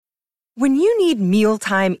When you need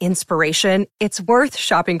mealtime inspiration, it's worth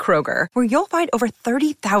shopping Kroger, where you'll find over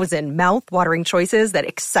 30,000 mouth-watering choices that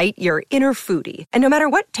excite your inner foodie. And no matter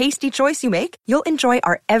what tasty choice you make, you'll enjoy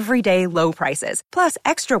our everyday low prices, plus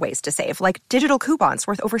extra ways to save, like digital coupons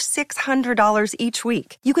worth over $600 each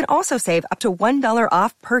week. You can also save up to $1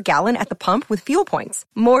 off per gallon at the pump with fuel points.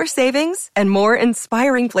 More savings and more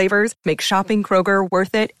inspiring flavors make shopping Kroger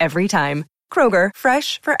worth it every time. Kroger,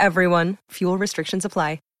 fresh for everyone. Fuel restrictions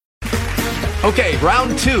apply. Okay,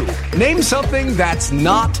 round two. Name something that's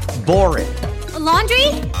not boring. A laundry?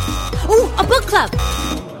 Ooh, a book club.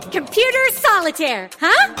 Computer solitaire,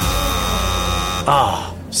 huh?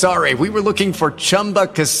 Ah, oh, sorry, we were looking for Chumba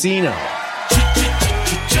Casino.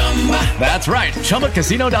 That's right,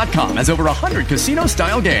 ChumbaCasino.com has over 100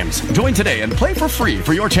 casino-style games. Join today and play for free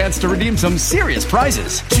for your chance to redeem some serious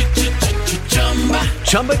prizes.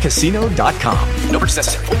 ChumbaCasino.com. No purchase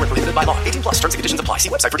necessary. Void where prohibited by law. 18 plus. Terms and conditions apply. See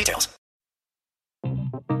website for details.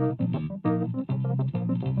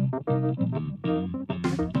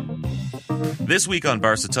 This week on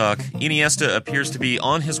Barca Talk, Iniesta appears to be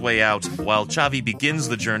on his way out while Xavi begins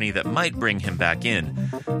the journey that might bring him back in.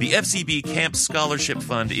 The FCB Camp Scholarship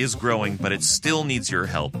Fund is growing, but it still needs your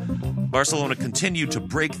help. Barcelona continue to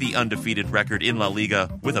break the undefeated record in La Liga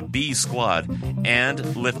with a B squad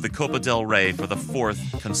and lift the Copa del Rey for the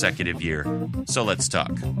fourth consecutive year. So let's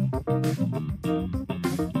talk.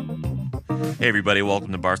 Hey everybody,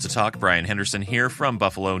 welcome to Barca Talk. Brian Henderson here from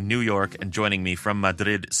Buffalo, New York, and joining me from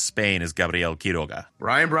Madrid, Spain is Gabriel Quiroga.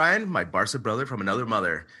 Brian, my Barca brother from another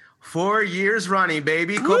mother. 4 years running,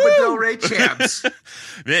 baby. Copa del Rey champs.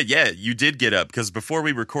 Yeah, you did get up, because before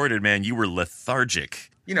we recorded, man, you were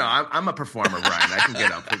lethargic. You know, I'm a performer, Brian. I can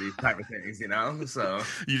get up for these type of things, you know? So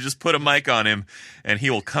you just put a mic on him, and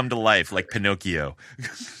he will come to life like Pinocchio.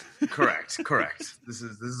 Correct. This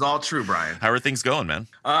is all true, Brian. How are things going, man?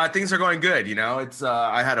 Things are going good. You know, it's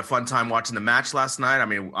I had a fun time watching the match last night. I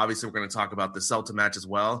mean, obviously we're going to talk about the Celta match as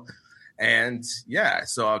well. And yeah,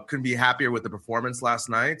 so I couldn't be happier with the performance last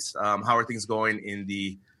night. How are things going in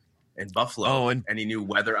Buffalo? Oh, and any new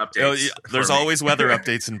weather updates? There's always weather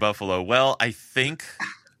updates in Buffalo. Well, I think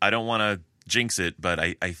I don't want to jinx it, but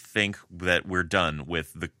I think that we're done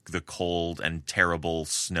with the cold and terrible,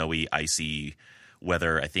 snowy, icy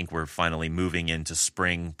weather. I think we're finally moving into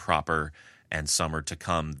spring proper and summer to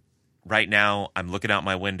come. Right now, I'm looking out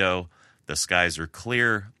my window. The skies are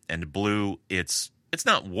clear and blue. It's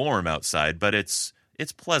not warm outside, but it's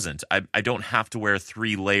pleasant. I don't have to wear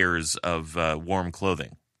 3 layers of warm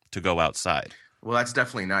clothing to go outside. Well, that's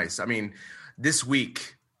definitely nice. I mean, this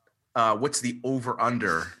week, what's the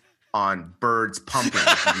over-under on birds pumping?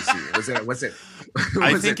 Did you see? Was it?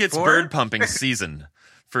 I think it's 4? Bird pumping season.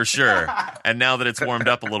 For sure. And now that it's warmed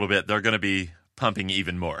up a little bit, they're going to be pumping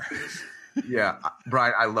even more. Yeah.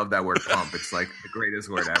 Brian, I love that word pump. It's like the greatest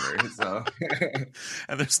word ever. So.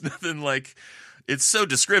 And there's nothing like, it's so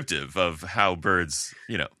descriptive of how birds,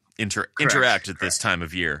 you know, interact at this time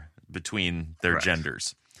of year between their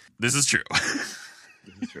genders. This is true.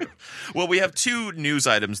 Well, we have 2 news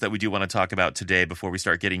items that we do want to talk about today before we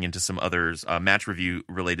start getting into some others, match review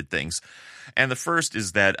related things. And the first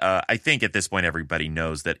is that I think at this point everybody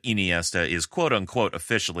knows that Iniesta is quote unquote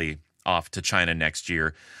officially off to China next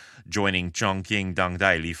year, joining Chongqing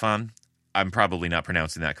Dongdai Lifan. I'm probably not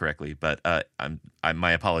pronouncing that correctly, but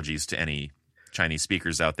my apologies to any Chinese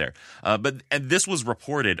speakers out there. But this was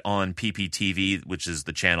reported on PPTV, which is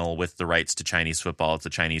the channel with the rights to Chinese football. It's a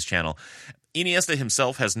Chinese channel. Iniesta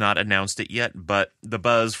himself has not announced it yet, but the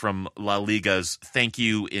buzz from La Liga's thank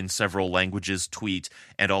you in several languages tweet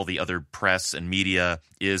and all the other press and media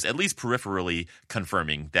is at least peripherally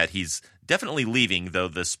confirming that he's definitely leaving, though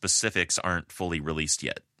the specifics aren't fully released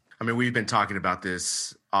yet. I mean, we've been talking about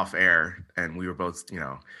this off air, and we were both, you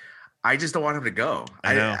know, I just don't want him to go.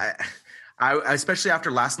 I know. I especially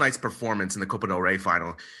after last night's performance in the Copa del Rey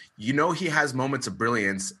final, you know, he has moments of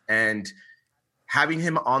brilliance, and having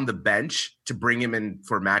him on the bench to bring him in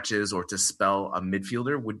for matches or to spell a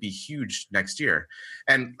midfielder would be huge next year.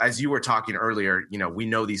 And as you were talking earlier, you know, we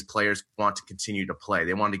know these players want to continue to play.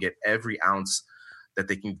 They want to get every ounce that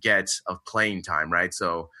they can get of playing time, right?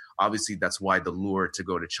 So obviously that's why the lure to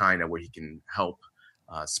go to China, where he can help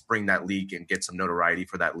spring that league and get some notoriety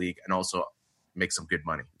for that league and also make some good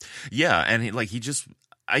money. Yeah, and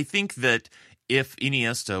I think that if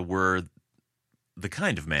Iniesta were the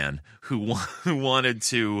kind of man who wanted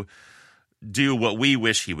to do what we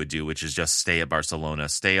wish he would do, which is just stay at Barcelona,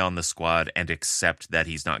 stay on the squad, and accept that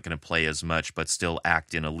he's not going to play as much, but still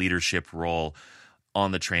act in a leadership role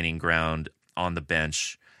on the training ground, on the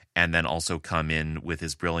bench, and then also come in with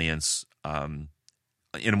his brilliance in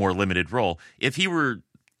a more limited role. If he were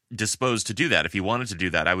disposed to do that, if he wanted to do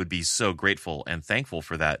that, I would be so grateful and thankful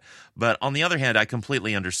for that. But on the other hand, I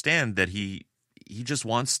completely understand that he just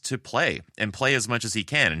wants to play and play as much as he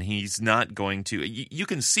can, and he's not going to. You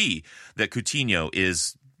can see that Coutinho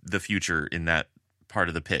is the future in that part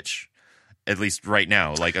of the pitch, at least right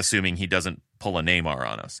now. Like, assuming he doesn't pull a Neymar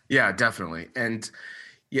on us. Yeah, definitely. And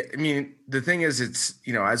yeah, I mean, the thing is, it's,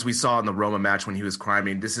 as we saw in the Roma match when he was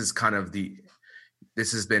crying, this is kind of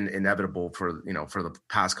this has been inevitable for the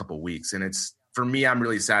past couple of weeks. And it's, for me, I'm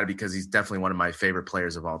really sad because he's definitely one of my favorite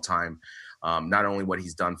players of all time. Not only what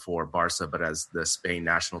he's done for Barca, but as the Spain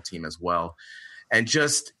national team as well. And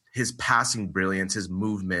just his passing brilliance, his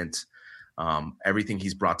movement, everything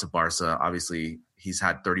he's brought to Barca. Obviously, he's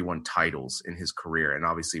had 31 titles in his career. And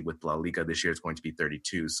obviously with La Liga this year, it's going to be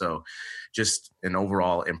 32. So just an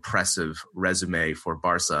overall impressive resume for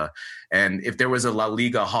Barca. And if there was a La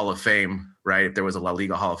Liga Hall of Fame, right? If there was a La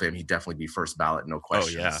Liga Hall of Fame, he'd definitely be first ballot, no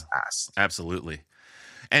questions asked. Absolutely.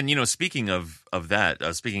 And, speaking of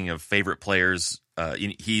that, speaking of favorite players,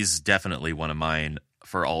 he's definitely one of mine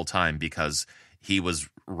for all time because he was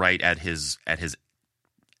right at his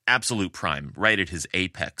absolute prime, right at his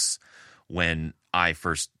apex when I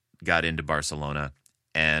first got into Barcelona.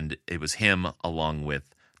 And it was him along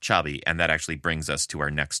with Xavi. And that actually brings us to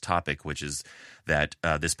our next topic, which is that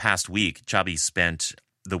this past week, Xavi spent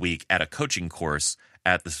the week at a coaching course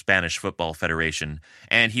at the Spanish Football Federation,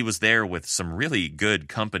 and he was there with some really good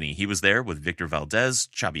company. He was there with Victor Valdez,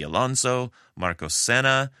 Xabi Alonso, Marcos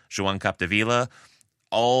Senna, Joan Capdevila,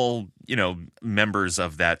 all, members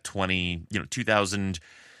of that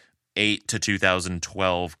 2008 to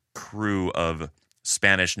 2012 crew of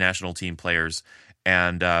Spanish national team players.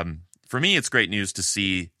 And for me, it's great news to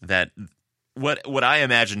see that what I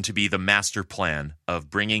imagine to be the master plan of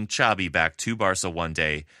bringing Xavi back to Barca one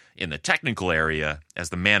day in the technical area as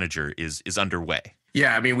the manager is underway.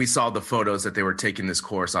 Yeah, I mean, we saw the photos that they were taking this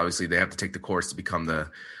course. Obviously, they have to take the course to become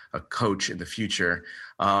a coach in the future.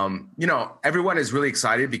 Everyone is really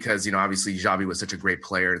excited because, obviously Xavi was such a great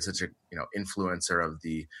player and such a, influencer of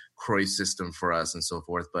the Cruyff system for us and so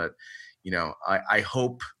forth. But, I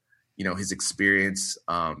hope, his experience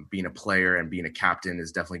being a player and being a captain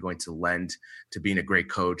is definitely going to lend to being a great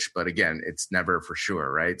coach. But again, it's never for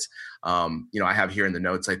sure, right? I have here in the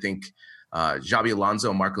notes, I think Xabi Alonso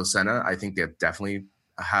and Marco Senna, I think they definitely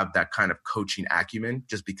have that kind of coaching acumen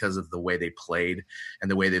just because of the way they played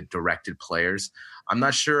and the way they directed players. I'm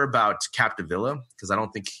not sure about Capdevila because I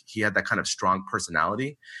don't think he had that kind of strong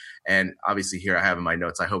personality. And obviously here I have in my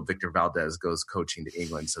notes, I hope Victor Valdez goes coaching to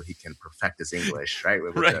England so he can perfect his English, right?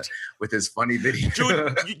 With his funny video. Shoot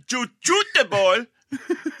the ball.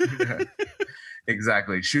 Yeah.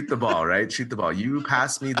 Exactly. Shoot the ball, right? Shoot the ball. You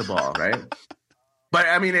pass me the ball, right? But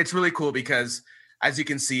I mean, it's really cool because as you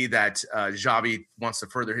can see that Xavi wants to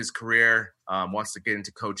further his career, wants to get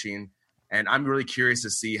into coaching. And I'm really curious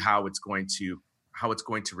to see how it's going to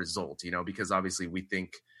result, because obviously we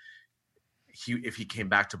think if he came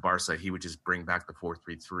back to Barca, he would just bring back the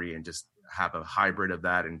 4-3-3 and just have a hybrid of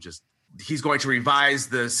that. And just, he's going to revise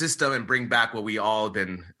the system and bring back what we all have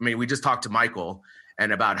been. I mean, we just talked to Michael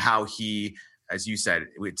and about how he, as you said,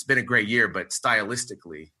 it's been a great year, but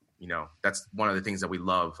stylistically, that's one of the things that we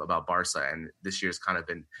love about Barca. And this year's kind of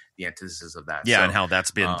been the antithesis of that. Yeah. And how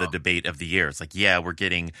that's been the debate of the year. It's like, yeah, we're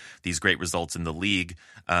getting these great results in the league,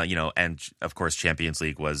 and of course, Champions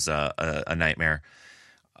League was a nightmare.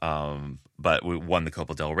 But we won the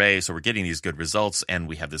Copa del Rey. So we're getting these good results and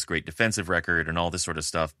we have this great defensive record and all this sort of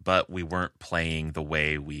stuff, but we weren't playing the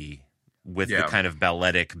way the kind of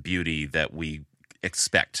balletic beauty that we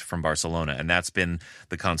expect from Barcelona. And that's been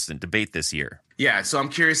the constant debate this year. Yeah, so I'm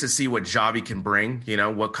curious to see what Xavi can bring,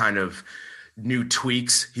 what kind of new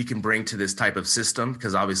tweaks he can bring to this type of system,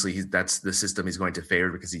 because obviously that's the system he's going to favor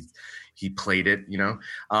because he played it, and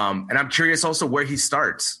I'm curious also where he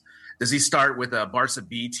starts. Does he start with a Barca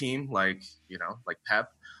B team like Pep,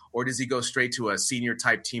 or does he go straight to a senior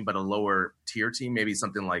type team but a lower tier team, maybe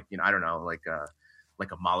something like, I don't know, like a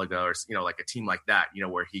Malaga or, like a team like that,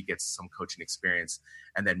 where he gets some coaching experience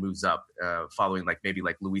and then moves up, following maybe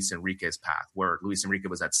Luis Enrique's path, where Luis Enrique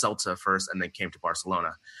was at Celta first and then came to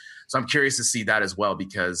Barcelona. So I'm curious to see that as well,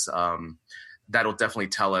 because that'll definitely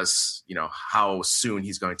tell us, how soon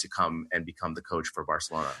he's going to come and become the coach for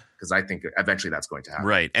Barcelona, because I think eventually that's going to happen.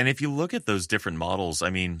 Right. And if you look at those different models, I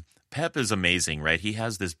mean, Pep is amazing, right? He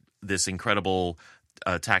has this incredible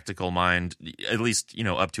tactical mind, at least,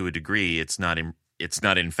 up to a degree. It's not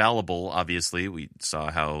infallible, obviously. We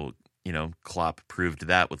saw how, Klopp proved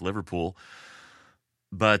that with Liverpool.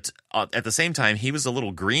 But at the same time, he was a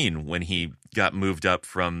little green when he got moved up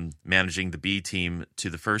from managing the B team to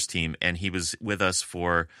the first team, and he was with us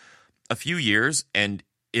for a few years, and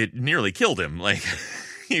it nearly killed him. Like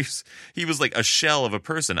he was like a shell of a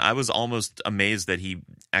person. I was almost amazed that he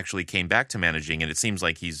actually came back to managing, and it seems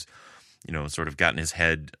like he's, sort of gotten his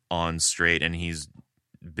head on straight, and he's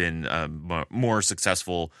been more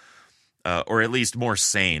successful, or at least more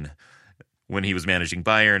sane. When he was managing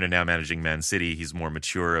Bayern and now managing Man City, he's more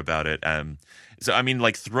mature about it. So, I mean,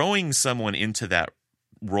 like throwing someone into that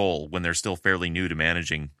role when they're still fairly new to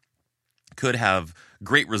managing could have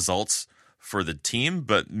great results for the team,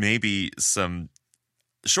 but maybe some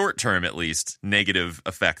short-term, at least, negative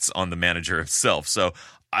effects on the manager himself. So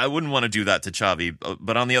I wouldn't want to do that to Xavi.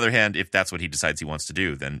 But on the other hand, if that's what he decides he wants to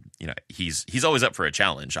do, then he's always up for a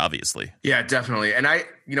challenge, obviously. Yeah, definitely. And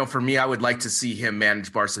for me, I would like to see him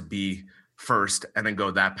manage Barca B first and then go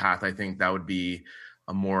that path. I think that would be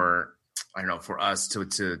a more, for us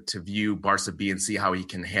to view Barca B and see how he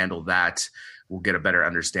can handle that. We'll get a better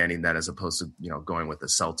understanding that as opposed to, going with the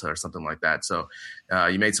Celta or something like that. So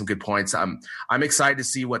you made some good points. I'm excited to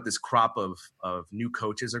see what this crop of new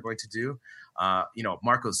coaches are going to do.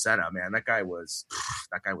 Marco Senna, man, that guy was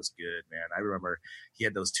good, man. I remember he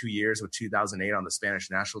had those 2 years with 2008 on the Spanish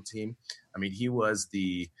national team. I mean, he was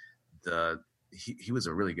he was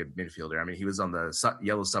a really good midfielder. I mean, he was on the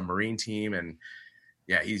Yellow Submarine team, and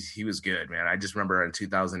yeah, he was good, man. I just remember in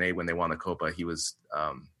 2008 when they won the Copa, he was,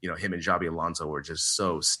 him and Xabi Alonso were just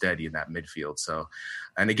so steady in that midfield. So,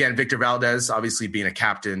 and again, Victor Valdez, obviously being a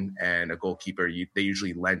captain and a goalkeeper, they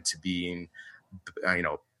usually lend to being,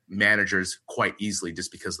 managers quite easily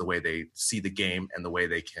just because the way they see the game and the way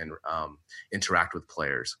they can interact with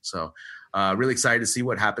players. So, really excited to see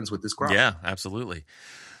what happens with this crop. Yeah, absolutely.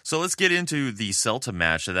 So let's get into the Celta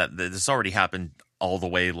match. That this already happened all the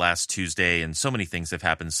way last Tuesday, and so many things have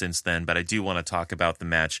happened since then, but I do want to talk about the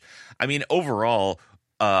match. I mean, overall,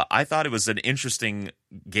 I thought it was an interesting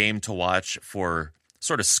game to watch for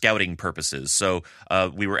sort of scouting purposes. So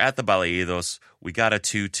we were at the Balaidos. We got a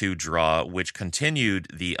 2-2 draw, which continued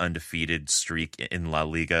the undefeated streak in La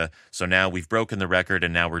Liga. So now we've broken the record,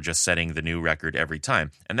 and now we're just setting the new record every time.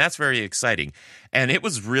 And that's very exciting. And it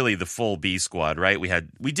was really the full B squad, right?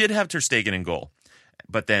 We did have Ter Stegen in goal.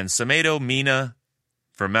 But then Semedo, Mina,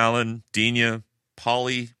 Vermaelen, Digne,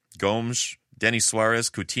 Pauly, Gomes, Denis Suarez,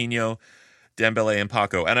 Coutinho, Dembele, and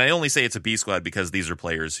Paco. And I only say it's a B squad because these are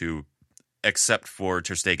players who, except for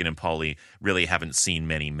Ter Stegen and Pauly, really haven't seen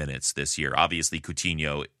many minutes this year. Obviously,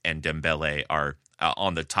 Coutinho and Dembele are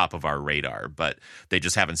on the top of our radar, but they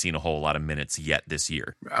just haven't seen a whole lot of minutes yet this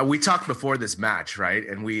year. We talked before this match, right?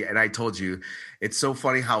 And I told you, it's so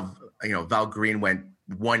funny how, Val Green went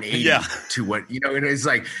 180 to what, and it's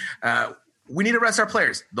like, we need to rest our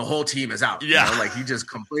players. The whole team is out. Yeah. He just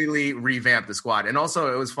completely revamped the squad. And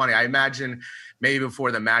also it was funny. I imagine maybe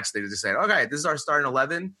before the match, they just said, okay, this is our starting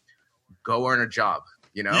 11. Go earn a job,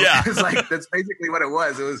 Yeah. It's like, that's basically what it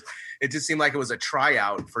was. It just seemed like it was a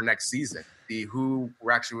tryout for next season, who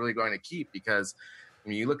we're actually really going to keep, because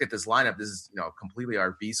when you look at this lineup, this is, completely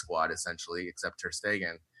our B squad essentially, except Ter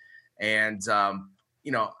Stegen. And,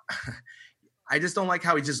 I just don't like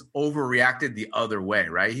how he just overreacted the other way,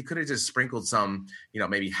 right? He could have just sprinkled some,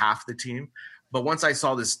 maybe half the team. But once I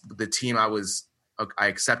saw the team, I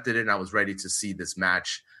accepted it, and I was ready to see this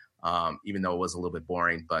match, even though it was a little bit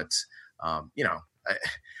boring. But, I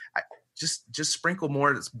just sprinkle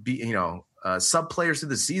more, sub players through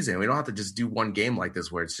the season. We don't have to just do one game like this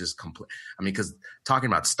where it's just complete. I mean, because talking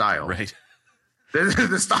about style, right?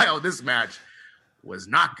 The style of this match was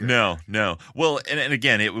not good. No. Well, and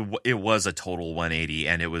again, it was a total 180,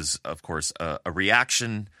 and it was, of course, a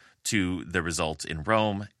reaction to the result in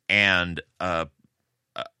Rome and an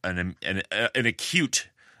acute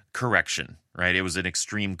correction, right? It was an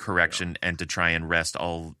extreme correction, and to try and rest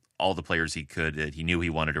all the players he could that he knew he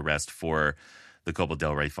wanted to rest for the Copa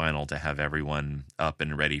del Rey final, to have everyone up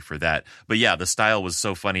and ready for that. But yeah, the style was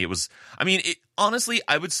so funny. It was, honestly,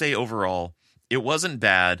 I would say overall, it wasn't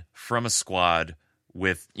bad from a squad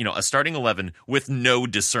with, a starting 11 with no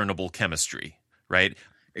discernible chemistry, right?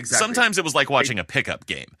 Exactly. Sometimes it was like watching a pickup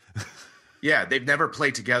game. Yeah, they've never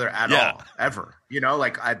played together at all, ever,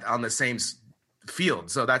 on the same field.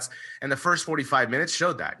 So and the first 45 minutes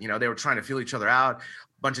showed that, they were trying to feel each other out.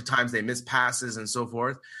 A bunch of times they missed passes and so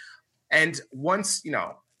forth. And once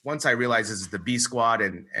I realized this is the B squad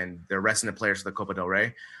and they're resting the players for the Copa del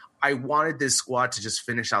Rey, I wanted this squad to just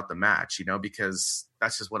finish out the match, because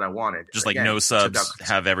that's just what I wanted. Just like no subs,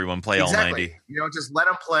 have everyone play all 90. Just let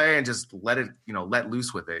them play and just let it, let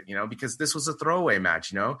loose with it, because this was a throwaway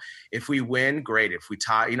match, If we win, great. If we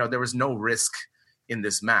tie, there was no risk in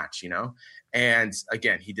this match, And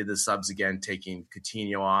again, he did the subs again, taking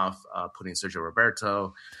Coutinho off, putting Sergio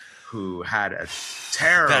Roberto, who had a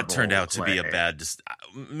terrible That turned out play. to be a bad,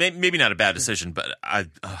 maybe not a bad decision, but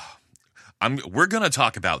we're going to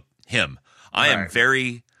talk about him. I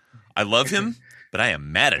love him, but I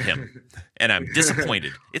am mad at him, and I'm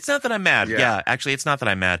disappointed. It's not that I'm mad. Yeah, actually, it's not that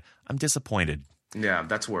I'm mad. I'm disappointed. Yeah,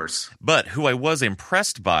 that's worse. But who I was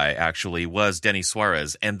impressed by, actually, was Denis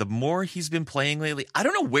Suarez. And the more he's been playing lately, I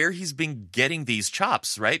don't know where he's been getting these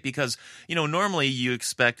chops, right? Because, normally you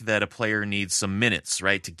expect that a player needs some minutes,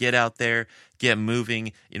 right? To get out there, get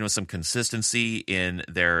moving, some consistency in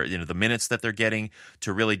their, the minutes that they're getting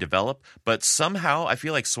to really develop. But somehow I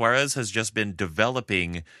feel like Suarez has just been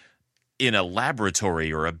developing in a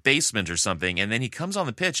laboratory or a basement or something, and then he comes on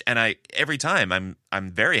the pitch, and every time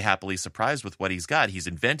I'm very happily surprised with what he's got. He's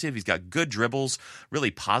inventive, he's got good dribbles,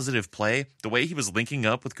 really positive play. The way he was linking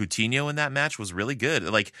up with Coutinho in that match was really good.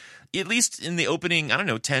 Like, at least in the opening,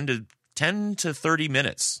 10 to 30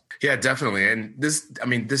 minutes. Yeah, definitely. And this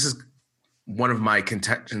is one of my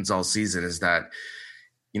contentions all season is that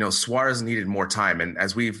Suarez needed more time, and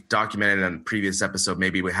as we've documented on a previous episode,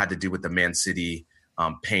 maybe we had to do with the Man City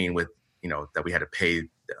pain with that we had to pay,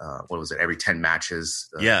 every 10 matches?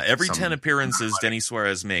 Every 10 appearances Denis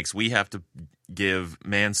Suarez makes, we have to give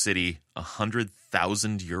Man City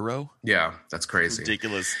 €100,000. Yeah, that's crazy.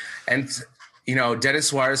 Ridiculous. And, Denis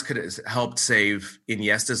Suarez could have helped save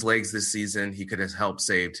Iniesta's legs this season. He could have helped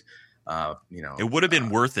saved, It would have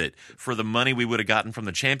been worth it for the money we would have gotten from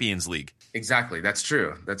the Champions League. Exactly. That's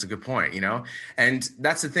true. That's a good point, And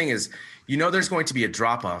that's the thing is, there's going to be a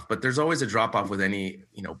drop-off, but there's always a drop-off with any,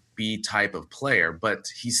 B type of player. But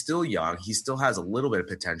he's still young. He still has a little bit of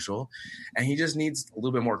potential, and he just needs a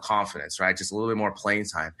little bit more confidence, right? Just a little bit more playing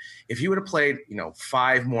time. If he would have played,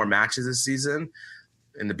 5 more matches this season,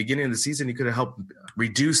 in the beginning of the season, he could have helped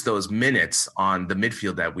reduce those minutes on the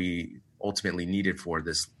midfield that we ultimately needed for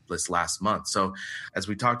this last month. So as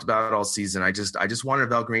we talked about all season, I just wanted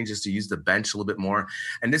Valgrind just to use the bench a little bit more.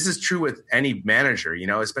 And this is true with any manager,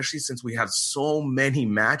 especially since we have so many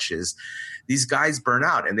matches, these guys burn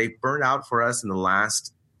out, and they burn out for us in the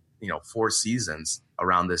last, 4 seasons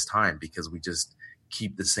around this time, because we just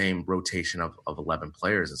keep the same rotation of 11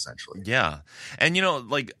 players essentially. Yeah. And,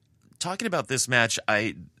 talking about this match,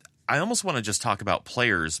 I almost want to just talk about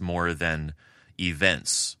players more than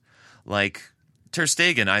events. Like, Ter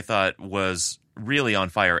Stegen, I thought, was really on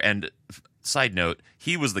fire. And side note,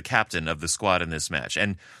 he was the captain of the squad in this match.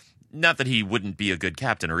 And not that he wouldn't be a good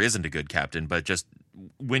captain or isn't a good captain, but just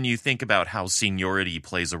when you think about how seniority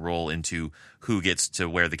plays a role into who gets to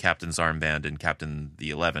wear the captain's armband and captain the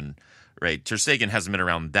 11, right? Ter Stegen hasn't been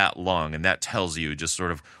around that long, and that tells you just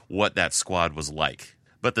sort of what that squad was like.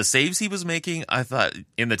 But the saves he was making, I thought,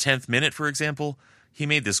 in the 10th minute, for example, he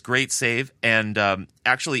made this great save, and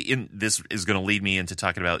actually, this is going to lead me into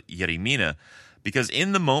talking about Yerry Mina, because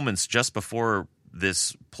in the moments just before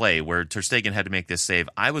this play where Ter Stegen had to make this save,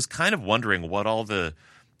 I was kind of wondering what all the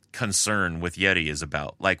concern with Yerry is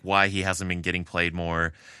about, like why he hasn't been getting played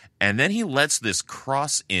more. And then he lets this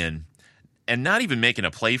cross in and not even making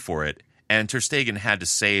a play for it, and Ter Stegen had to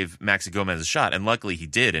save Maxi Gomez's shot, and luckily he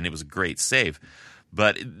did, and it was a great save.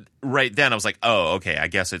 But right then I was like, oh, okay, I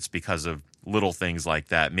guess it's because of little things like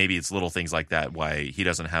that. Maybe it's little things like that why he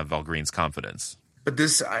doesn't have Valgrind's confidence. But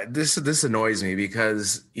this annoys me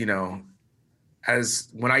because, as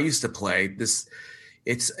when I used to play,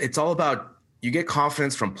 it's all about, you get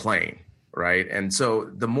confidence from playing, right? And so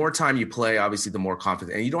the more time you play, obviously the more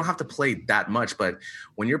confident, and you don't have to play that much, but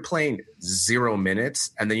when you're playing 0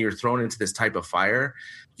 minutes and then you're thrown into this type of fire,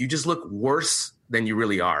 you just look worse than you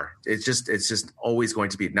really are. It's just always going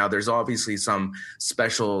to be. Now, there's obviously some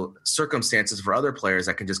special circumstances for other players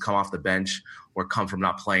that can just come off the bench or come from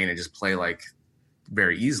not playing and just play like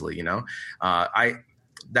very easily,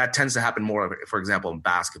 that tends to happen more, for example, in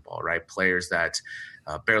basketball, right? Players that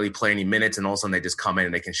barely play any minutes, and all of a sudden they just come in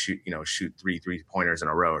and they can shoot 3-pointers in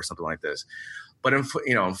a row or something like this. But in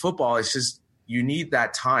football, it's just, you need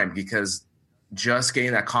that time, because just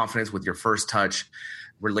getting that confidence with your first touch,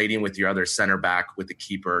 relating with your other center back, with the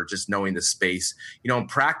keeper, just knowing the space. In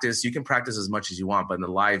practice, you can practice as much as you want, but in the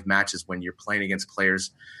live matches, when you're playing against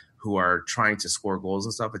players who are trying to score goals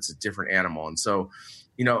and stuff, it's a different animal. And so,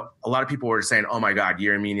 a lot of people were saying, oh my God,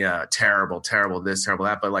 Yerry Mina, terrible, this, terrible,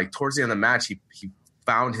 that. But like towards the end of the match, he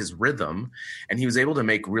found his rhythm, and he was able to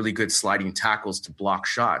make really good sliding tackles to block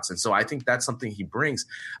shots. And so I think that's something he brings.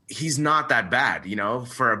 He's not that bad,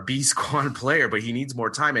 for a B squad player, but he needs more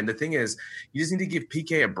time. And the thing is, you just need to give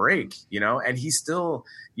PK a break, and he's still,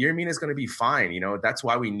 Yerry Mina is going to be fine. That's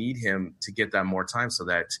why we need him to get that more time, so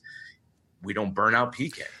that we don't burn out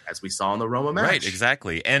PK, as we saw in the Roma match. Right,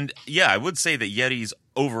 exactly. And yeah, I would say that Yeti's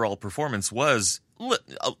overall performance was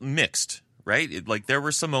mixed, right? Like there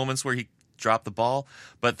were some moments where he dropped the ball,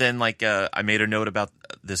 but then like I made a note about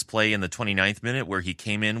this play in the 29th minute where he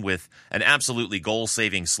came in with an absolutely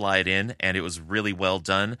goal-saving slide in, and it was really well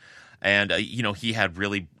done. And, he had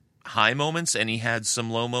really high moments and he had some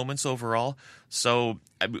low moments overall. So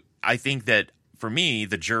I think that for me,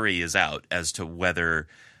 the jury is out as to whether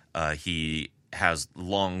he has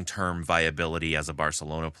long-term viability as a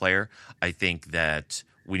Barcelona player. I think that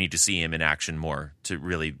we need to see him in action more to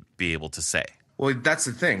really be able to say. Well, that's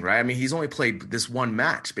the thing, right? I mean, he's only played this one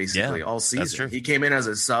match basically all season. That's true. He came in as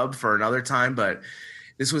a sub for another time, but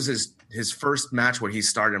this was his first match where he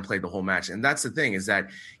started and played the whole match. And that's the thing, is that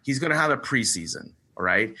he's going to have a preseason, all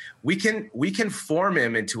right? We can form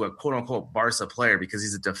him into a quote-unquote Barca player because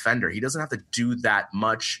he's a defender. He doesn't have to do that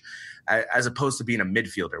much as opposed to being a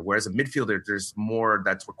midfielder, whereas a midfielder, there's more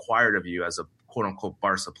that's required of you as a quote-unquote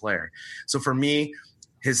Barca player. So for me,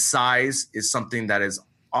 his size is something that is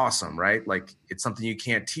awesome, right? Like it's something you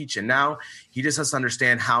can't teach. And now he just has to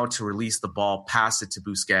understand how to release the ball, pass it to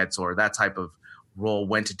Busquets or that type of role,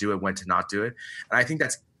 when to do it, when to not do it. And I think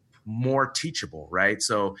that's more teachable, right?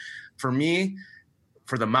 So for me,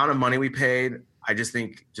 for the amount of money we paid, I just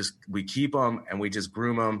think we keep him and we just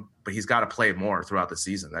groom him, but he's got to play more throughout the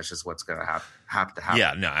season. That's just what's going to have to happen.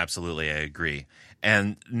 Yeah, no, absolutely. I agree.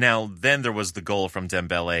 And now then there was the goal from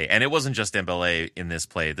Dembele, and it wasn't just Dembele in this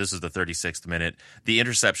play. This is the 36th minute. The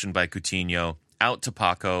interception by Coutinho out to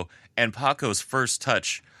Paco, and Paco's first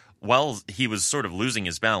touch while he was sort of losing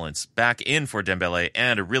his balance back in for Dembele,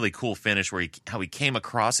 and a really cool finish where how he came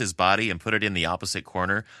across his body and put it in the opposite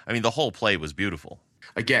corner. I mean, the whole play was beautiful.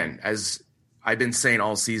 Again, as I've been saying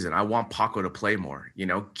all season, I want Paco to play more.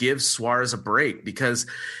 Give Suarez a break because,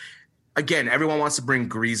 again, everyone wants to bring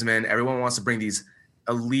Griezmann. Everyone wants to bring these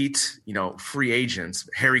elite, free agents,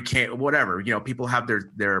 Harry Kane, whatever. People have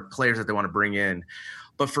their players that they want to bring in.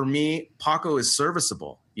 But for me, Paco is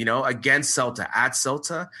serviceable, against Celta, at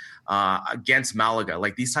Celta, against Malaga,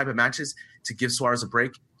 like these type of matches, to give Suarez a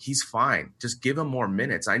break, he's fine. Just give him more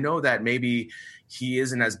minutes. I know that maybe he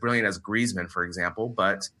isn't as brilliant as Griezmann, for example,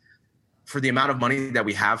 but for the amount of money that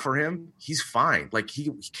we have for him, he's fine. Like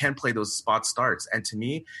he can play those spot starts. And to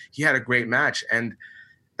me, he had a great match. And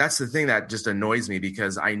that's the thing that just annoys me,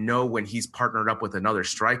 because I know when he's partnered up with another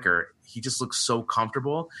striker, he just looks so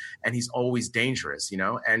comfortable and he's always dangerous,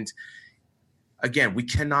 And again, we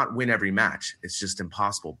cannot win every match. It's just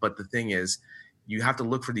impossible. But the thing is, you have to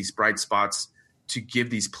look for these bright spots to give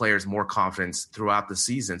these players more confidence throughout the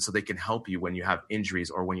season so they can help you when you have injuries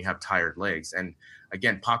or when you have tired legs. And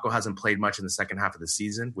again, Paco hasn't played much in the second half of the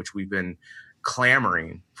season, which we've been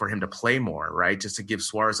clamoring for him to play more, right? Just to give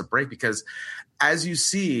Suarez a break, because as you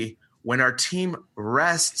see, when our team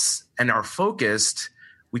rests and are focused,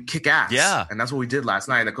 we kick ass. Yeah. And that's what we did last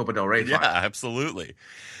night in the Copa del Rey final. Yeah, absolutely.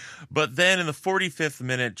 But then in the 45th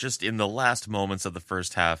minute, just in the last moments of the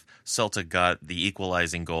first half, Celta got the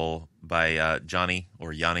equalizing goal by Johnny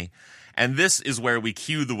or Yanni. And this is where we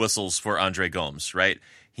cue the whistles for Andre Gomes, right?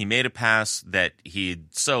 He made a pass that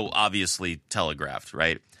he'd so obviously telegraphed,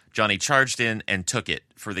 right? Johnny charged in and took it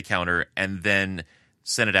for the counter and then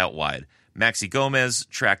sent it out wide. Maxi Gomez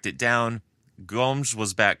tracked it down. Gomes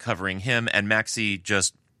was back covering him, and Maxi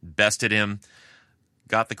just bested him,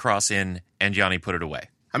 got the cross in, and Johnny put it away.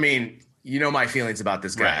 I mean, my feelings about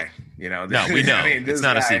this guy. Right. No, we know. It's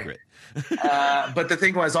not a secret. But the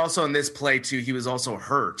thing was also in this play, too, he was also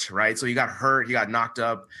hurt, right? So he got hurt. He got knocked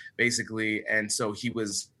up, basically. And so he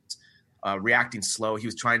was reacting slow. He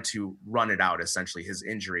was trying to run it out, essentially, his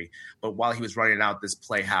injury. But while he was running it out, this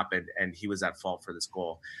play happened, and he was at fault for this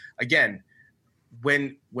goal. Again,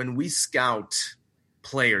 when we scout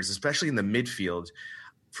players, especially in the midfield,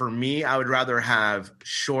 for me, I would rather have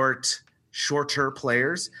shorter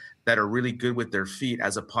players that are really good with their feet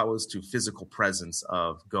as opposed to physical presence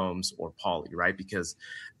of Gomes or Pauly, right? Because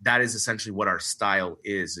that is essentially what our style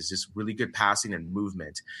is just really good passing and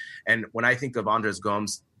movement. And when I think of Andres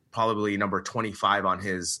Gomes, probably number 25 on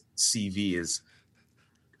his CV is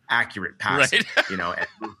accurate passing, right. And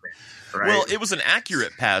movement. Right? Well, it was an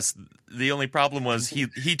accurate pass. The only problem was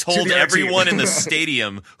he told everyone in the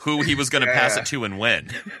stadium who he was going to pass it to and when.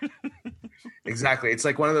 Exactly. It's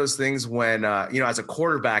like one of those things when, as a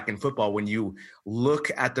quarterback in football, when you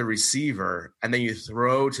look at the receiver and then you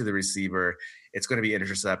throw to the receiver, it's going to be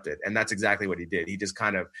intercepted. And that's exactly what he did. He just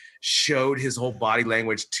kind of showed his whole body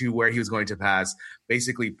language to where he was going to pass,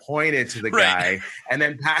 basically pointed to the guy, and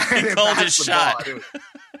then called his shot.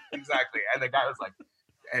 Exactly. And the guy was like,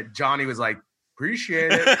 and Johnny was like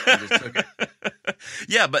appreciate it. And just took it.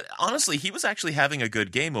 Yeah, but honestly, he was actually having a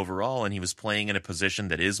good game overall, and he was playing in a position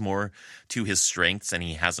that is more to his strengths, and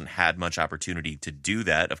he hasn't had much opportunity to do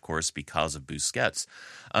that, of course, because of Busquets.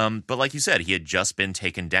 But like you said, he had just been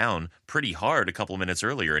taken down pretty hard a couple of minutes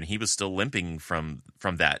earlier, and he was still limping from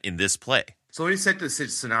that in this play. So let me set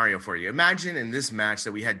this scenario for you. Imagine in this match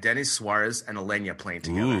that we had Denis Suarez and Aleñá playing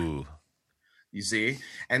together. Ooh. You see?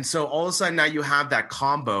 And so all of a sudden now you have that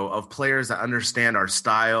combo of players that understand our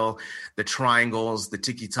style, the triangles, the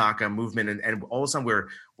tiki-taka movement, and all of a sudden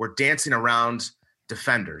we're dancing around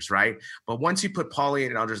defenders, right? But once you put Paulie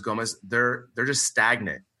and Andres Gomez, they're just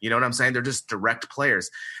stagnant. You know what I'm saying? They're just direct players.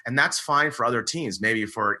 And that's fine for other teams, maybe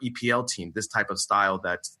for EPL team, this type of style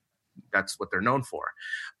that's what they're known for.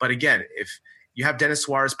 But again, if you have Denis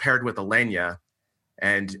Suarez paired with Aleñá,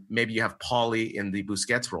 and maybe you have Paulie in the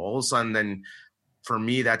Busquets role, all of a sudden then for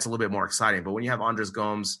me, that's a little bit more exciting. But when you have Andres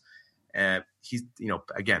Gomes, he's,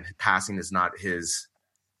 again, passing is not his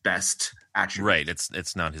best attribute. Right.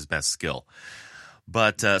 It's not his best skill.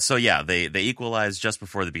 But so yeah, they equalized just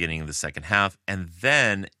before the beginning of the second half. And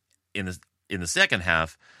then in the second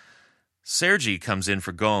half, Sergi comes in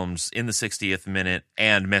for Gomes in the 60th minute,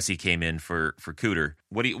 and Messi came in for Couture.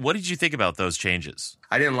 What did you think about those changes?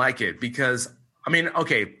 I didn't like it because,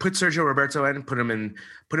 okay, put Sergio Roberto in, put him in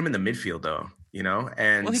the midfield though,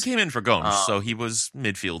 and well, he came in for Gomes, so he was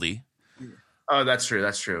midfieldy. Oh, that's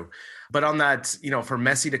true. But on that, for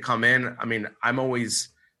Messi to come in, I'm always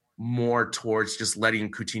more towards just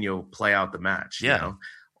letting Coutinho play out the match,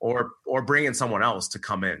 or bring in someone else to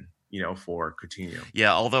come in, for Coutinho.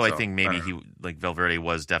 Yeah, although I think maybe Valverde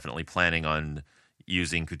was definitely planning on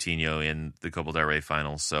using Coutinho in the Copa del Rey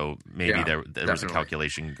finals, so maybe there was a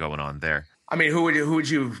calculation going on there. Who would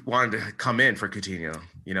you want to come in for Coutinho?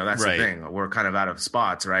 That's right. The thing. We're kind of out of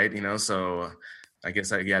spots, right? So I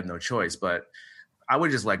guess you had no choice, but I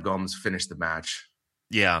would just let Gomes finish the match.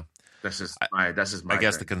 Yeah. That's just my I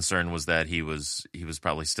guess thing. the concern was that he was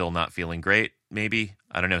probably still not feeling great, maybe.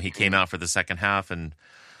 I don't know. He came out for the second half, and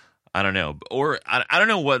I don't know. Or I don't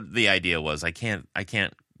know what the idea was. I can't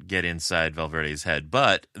get inside Valverde's head.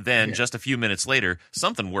 But then just a few minutes later,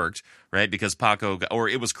 something worked, right? Because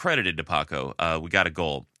it was credited to Paco. We got a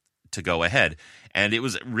goal to go ahead. And it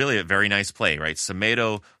was really a very nice play, right?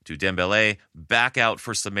 Semedo to Dembele, back out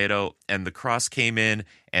for Semedo, and the cross came in,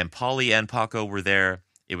 and Paulie and Paco were there.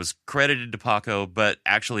 It was credited to Paco, but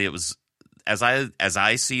actually it was, as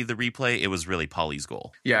I see the replay, it was really Paulie's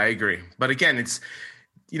goal. Yeah, I agree. But again, it's,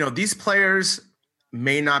 these players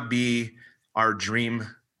may not be our dream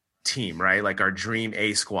team, right? Like our dream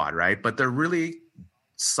A squad, right? But they're really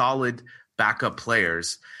solid backup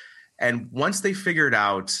players. And once they figured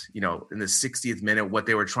out, in the 60th minute, what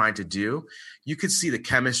they were trying to do, you could see the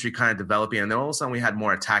chemistry kind of developing. And then all of a sudden we had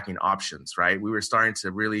more attacking options, right? We were starting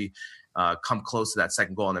to really come close to that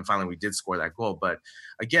second goal. And then finally we did score that goal. But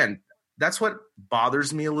again, that's what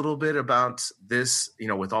bothers me a little bit about this,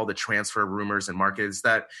 with all the transfer rumors and markets,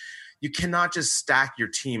 that you cannot just stack your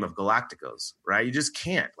team of Galacticos, right? You just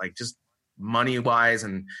can't, just money-wise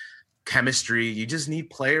and chemistry. You just need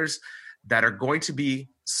players that are going to be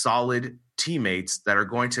solid teammates that are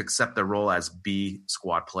going to accept their role as B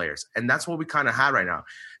squad players. And that's what we kind of had right now.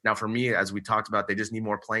 Now, for me, as we talked about, they just need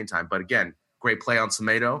more playing time. But again, great play on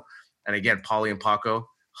Semedo. And again, Paulie and Paco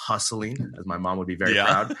hustling, as my mom would be very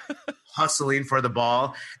proud, hustling for the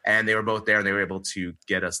ball. And they were both there, and they were able to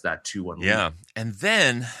get us that 2-1 lead. Yeah. And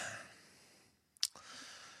then,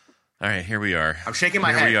 all right, here we are. I'm shaking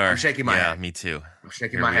my head. I'm shaking my head. Yeah, me too. I'm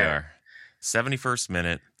shaking my head. We are. 71st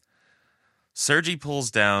minute. Sergi pulls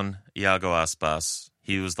down Iago Aspas.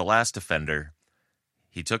 He was the last defender.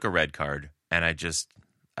 He took a red card, and I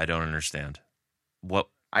don't understand.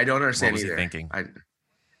 I don't understand what was either. He thinking?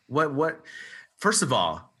 What? First of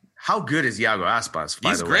all, how good is Iago Aspas?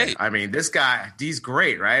 By the way, this guy, he's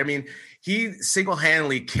great, right? He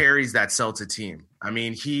single-handedly carries that Celta team.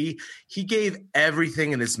 He gave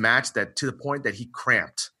everything in this match, that to the point that he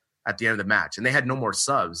cramped at the end of the match, and they had no more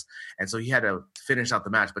subs, and so he had to finish out the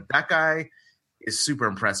match. But that guy is super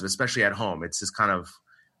impressive, especially at home. It's just kind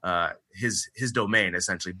of his domain,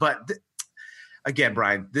 essentially. But again,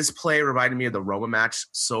 Brian, this play reminded me of the Roma match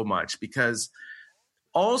so much, because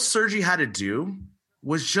all Sergi had to do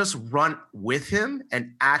was just run with him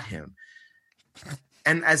and at him.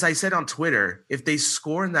 And as I said on Twitter, if they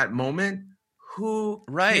score in that moment, who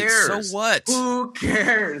cares? So what? Who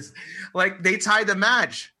cares? They tied the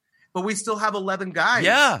match, but we still have 11 guys.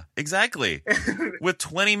 Yeah, exactly. With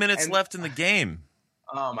 20 minutes left in the game.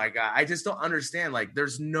 Oh my God. I just don't understand.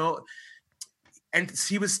 There's no, and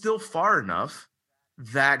he was still far enough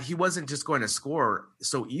that he wasn't just going to score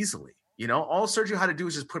so easily. You know, all Sergio had to do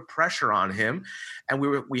was just put pressure on him, and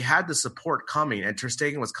we had the support coming, and Ter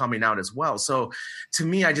Stegen was coming out as well. So to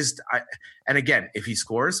me, and again, if he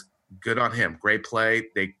scores, good on him. Great play.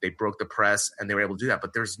 They broke the press and they were able to do that.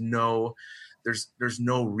 But there's no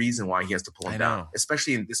reason why he has to pull him down,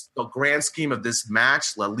 especially in the grand scheme of this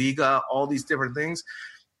match, La Liga, all these different things.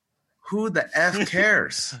 Who the F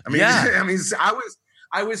cares? I mean,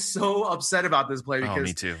 I was so upset about this play because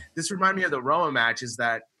me too. This reminded me of the Roma match. Is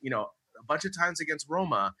that, you know, a bunch of times against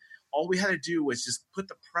Roma, all we had to do was just put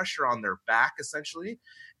the pressure on their back, essentially.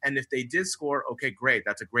 And if they did score, okay, great.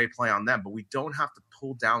 That's a great play on them. But we don't have to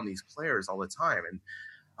pull down these players all the time. And,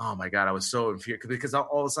 oh, my God, I was so infuriated because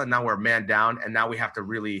all of a sudden now we're man down, and now we have to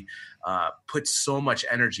really put so much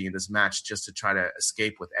energy in this match just to try to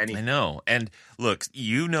escape with anything. I know. And look,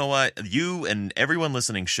 you know what? You and everyone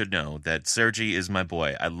listening should know that Sergi is my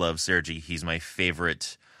boy. I love Sergi. He's my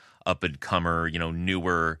favorite up-and-comer, you know,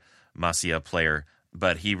 newer Masia player.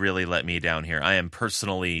 But he really let me down here. I am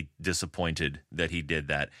personally disappointed that he did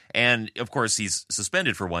that. And, of course, he's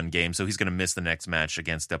suspended for one game, so he's going to miss the next match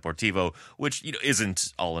against Deportivo, which, you know,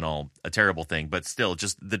 isn't all in all a terrible thing. But still,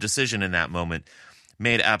 just the decision in that moment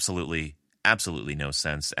made absolutely no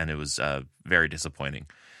sense, and it was very disappointing.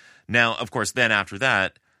 Now, of course, then after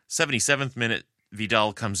that, 77th minute,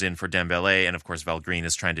 Vidal comes in for Dembele, and, of course, Valgreen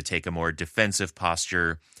is trying to take a more defensive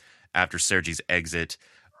posture after Sergi's exit.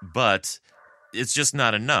 But it's just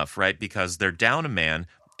not enough, right? Because they're down a man,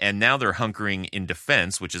 and now they're hunkering in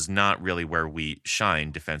defense, which is not really where we shine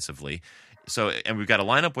defensively. So, and we've got a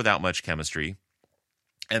lineup without much chemistry.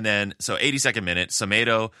 And then, so 82nd minute,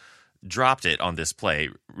 Semedo dropped it on this play,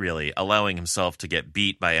 really, allowing himself to get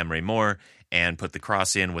beat by Emre Mor and put the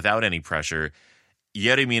cross in without any pressure.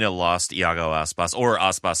 Yeremina lost Iago Aspas, or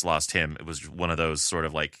Aspas lost him. It was one of those sort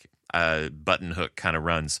of like button hook kind of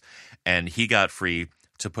runs. And he got free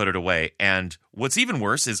to put it away. And what's even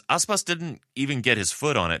worse is Aspas didn't even get his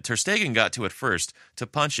foot on it. Ter Stegen got to it first to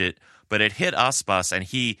punch it, but it hit Aspas, and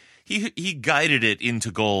he guided it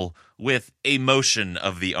into goal with a motion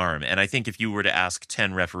of the arm. And I think if you were to ask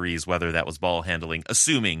 10 referees whether that was ball handling,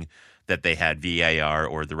 assuming that they had VAR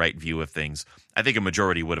or the right view of things, I think a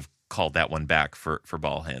majority would have called that one back for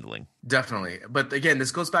ball handling. Definitely. But again,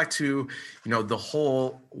 this goes back to, you know, the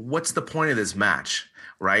whole, what's the point of this match?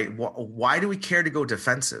 Right? Why do we care to go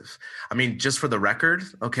defensive? I mean, just for the record,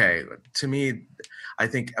 okay. To me,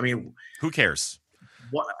 who cares?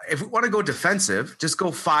 If we want to go defensive, just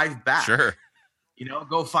go 5 back. Sure. You know,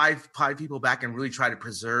 go five people back and really try to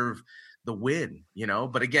preserve the win. You know,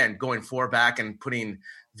 but again, going 4 back and putting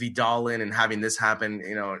Vidal in and having this happen,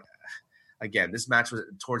 you know, again, this match was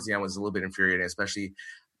towards the end was a little bit infuriating, especially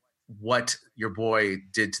what your boy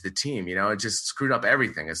did to the team. You know, it just screwed up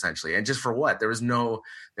everything essentially. And just for what? There was no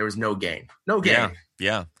gain. No gain.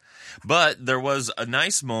 Yeah. But there was a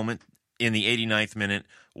nice moment in the 89th minute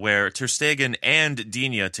where Ter Stegen and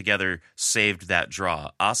Digne together saved that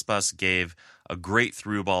draw. Aspas gave a great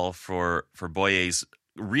through ball for Boye's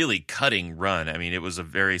really cutting run. I mean, it was a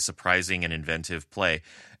very surprising and inventive play,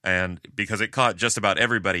 and because it caught just about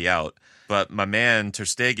everybody out. But my man Ter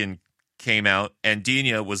Stegen came out, and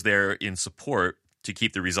Digne was there in support to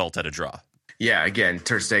keep the result at a draw. Yeah, again,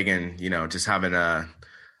 Ter Stegen, you know, just having a,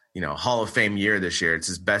 you know, Hall of Fame year this year. It's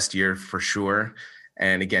his best year for sure.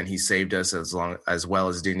 And again, he saved us as well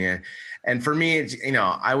as Digne. And for me, you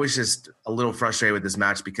know, I was just a little frustrated with this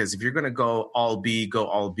match because if you're going to go all B,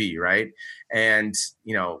 right? And,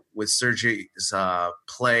 you know, with Sergi's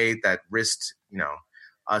play that risked, you know,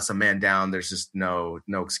 us a man down, there's just no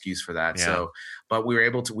excuse for that. Yeah. So, but we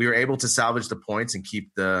were able to salvage the points and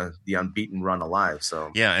keep the unbeaten run alive.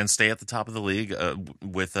 So yeah, and stay at the top of the league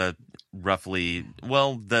with a roughly,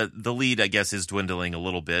 well, the lead I guess is dwindling a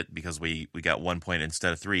little bit because we got 1 point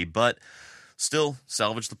instead of 3, but still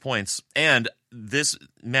salvage the points. And this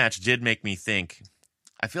match did make me think.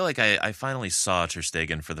 I feel like I finally saw Ter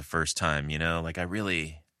Stegen for the first time. You know, like I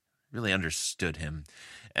really understood him.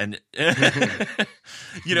 And,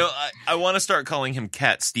 you know, I want to start calling him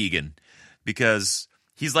Cat Stegen because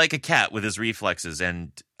he's like a cat with his reflexes.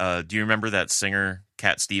 And do you remember that singer,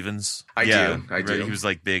 Cat Stevens? I do. He was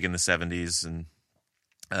like big in the 70s and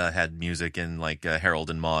had music in like Harold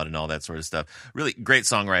and Maude and all that sort of stuff. Really great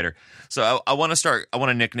songwriter. So I want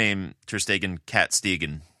to nickname Ter Stegen Cat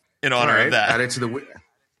Stegen in honor of that.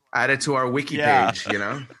 Add it to our wiki page, you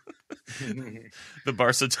know? The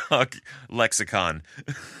Barca Talk lexicon.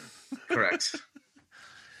 Correct.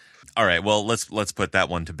 All right, well, let's put that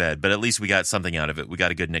one to bed, but at least we got something out of it. We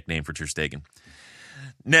got a good nickname for Ter Stegen.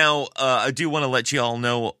 Now, I do want to let you all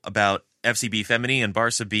know about FCB Femení and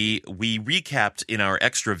Barça B. We recapped in our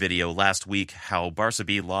extra video last week how Barça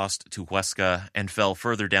B lost to Huesca and fell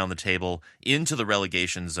further down the table into the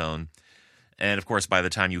relegation zone. And, of course, by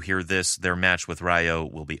the time you hear this, their match with Rayo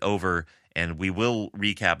will be over, and we will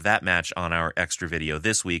recap that match on our extra video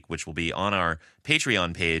this week, which will be on our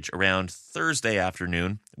Patreon page around Thursday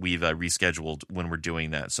afternoon. We've rescheduled when we're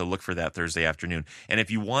doing that, so look for that Thursday afternoon. And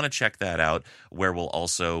if you want to check that out, where we'll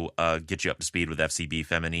also get you up to speed with FCB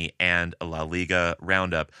Femení and La Liga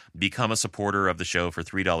Roundup, become a supporter of the show for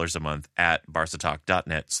 $3 a month at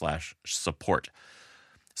barcatalk.net/support.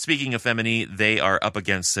 Speaking of Femení, they are up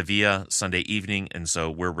against Sevilla Sunday evening, and so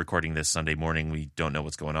we're recording this Sunday morning. We don't know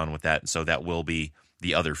what's going on with that, so that will be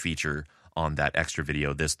the other feature on that extra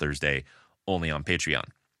video this Thursday, only on Patreon.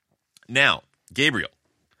 Now, Gabriel,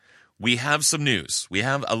 we have some news. We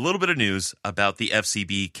have a little bit of news about the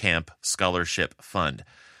FCB Camp Scholarship Fund,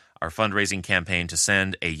 our fundraising campaign to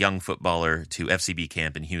send a young footballer to FCB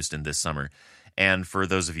Camp in Houston this summer. And for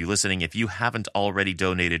those of you listening, if you haven't already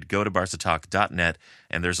donated, go to barcatalk.net,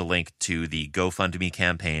 and there's a link to the GoFundMe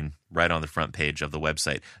campaign right on the front page of the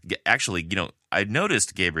website. Actually, I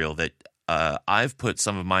noticed, Gabriel, that I've put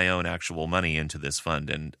some of my own actual money into this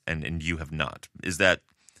fund, and you have not. Is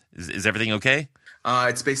everything okay?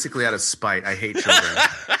 It's basically out of spite. I hate children.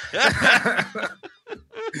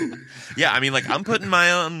 Yeah, I mean, I'm putting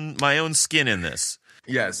my own skin in this.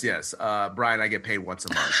 Yes. Brian, I get paid once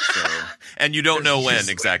a month. So. And you don't know when,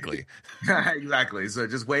 exactly. Exactly. So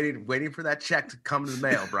just waiting for that check to come to the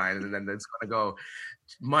mail, Brian, and then it's going to go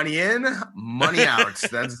money in, money out.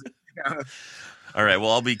 That's All right. Well,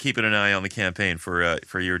 I'll be keeping an eye on the campaign for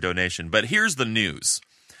your donation. But here's the news.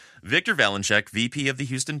 Victor Valenchek, VP of the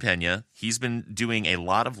Houston Peña, he's been doing a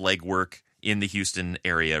lot of legwork in the Houston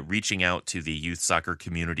area, reaching out to the youth soccer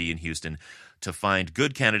community in Houston to find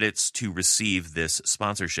good candidates to receive this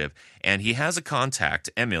sponsorship. And he has a contact,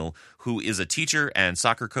 Emil, who is a teacher and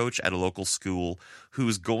soccer coach at a local school,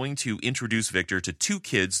 who's going to introduce Victor to two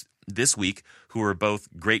kids this week who are both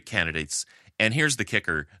great candidates. And here's the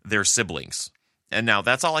kicker, they're siblings. And now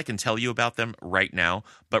that's all I can tell you about them right now.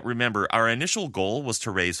 But remember, our initial goal was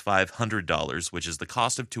to raise $500, which is the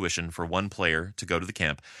cost of tuition for one player to go to the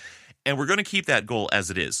camp. And we're going to keep that goal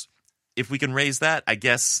as it is. If we can raise that, I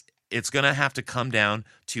guess it's going to have to come down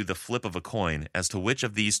to the flip of a coin as to which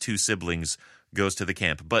of these two siblings goes to the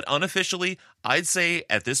camp. But unofficially, I'd say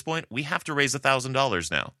at this point, we have to raise $1,000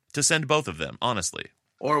 now to send both of them, honestly.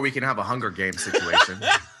 Or we can have a Hunger Games situation.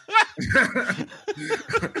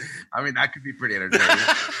 I mean, that could be pretty entertaining.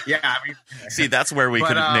 Yeah, see, that's where we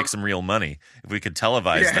could make some real money if we could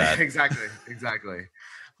televise that. Exactly.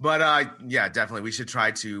 But yeah, definitely, we should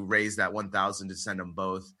try to raise that $1,000 to send them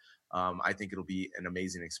both. I think it'll be an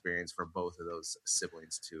amazing experience for both of those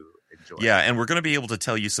siblings to enjoy. Yeah, and we're going to be able to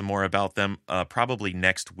tell you some more about them probably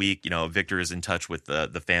next week. Victor is in touch with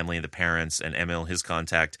the family, the parents, and Emil, his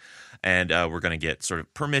contact, and we're going to get sort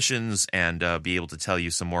of permissions and be able to tell you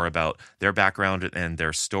some more about their background and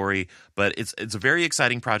their story. But it's a very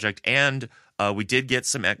exciting project, and we did get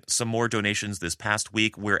some more donations this past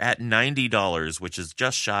week. We're at $90, which is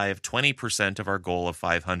just shy of 20% of our goal of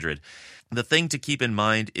 $500. The thing to keep in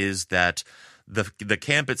mind is that the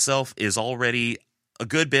camp itself is already a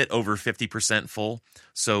good bit over 50% full.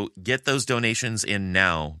 So get those donations in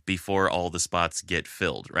now before all the spots get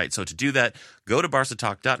filled, right? So to do that, go to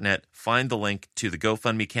barcatalk.net, find the link to the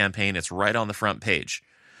GoFundMe campaign. It's right on the front page.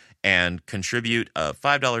 And contribute $5,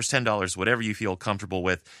 $10, whatever you feel comfortable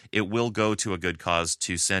with. It will go to a good cause,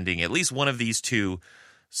 to sending at least one of these two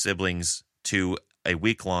siblings to a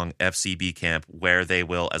week-long FCB camp where they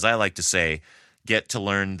will, as I like to say, get to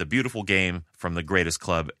learn the beautiful game from the greatest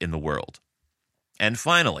club in the world. And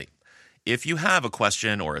finally, if you have a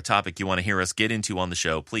question or a topic you want to hear us get into on the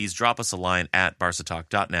show, please drop us a line at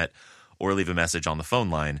barcatalk.net or leave a message on the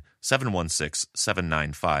phone line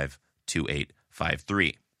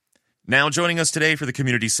 716-795-2853. Now, joining us today for the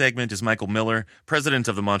community segment is Michael Miller, president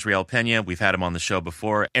of the Montreal Peña. We've had him on the show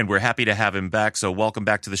before, and we're happy to have him back. So welcome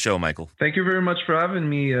back to the show, Michael. Thank you very much for having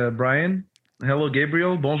me, Brian. Hello,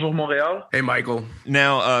 Gabriel. Bonjour, Montréal. Hey, Michael.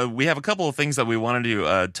 Now, we have a couple of things that we wanted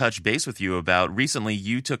to touch base with you about. Recently,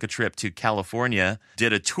 you took a trip to California,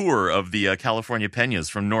 did a tour of the California Peñas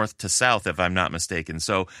from north to south, if I'm not mistaken.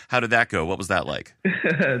 So how did that go? What was that like?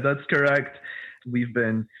 That's correct. We've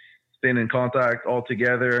been staying in contact all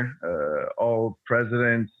together, all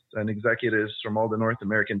presidents and executives from all the North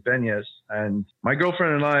American Peñas. And my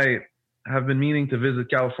girlfriend and I have been meaning to visit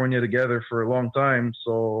California together for a long time.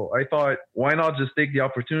 So I thought, why not just take the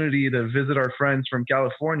opportunity to visit our friends from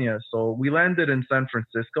California? So we landed in San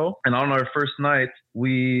Francisco, and on our first night,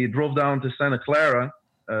 we drove down to Santa Clara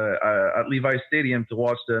at Levi Stadium to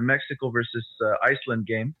watch the Mexico versus Iceland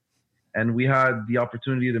game. And we had the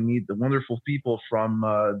opportunity to meet the wonderful people from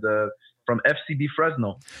FCB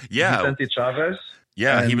Fresno. Yeah. Vicente Chavez.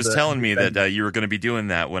 Yeah, he was telling me that you were going to be doing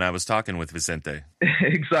that when I was talking with Vicente.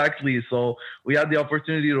 Exactly. So we had the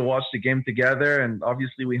opportunity to watch the game together, and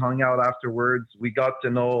obviously we hung out afterwards. I got to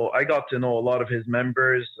know a lot of his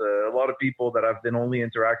members, a lot of people that I've been only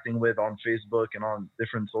interacting with on Facebook and on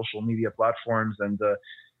different social media platforms, and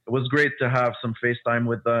it was great to have some FaceTime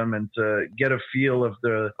with them and to get a feel of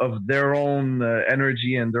their own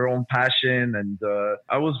energy and their own passion. And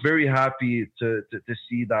I was very happy to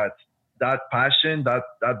see that passion, that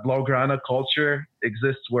Blaugrana culture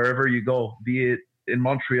exists wherever you go, be it in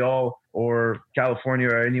Montreal or California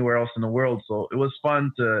or anywhere else in the world. So it was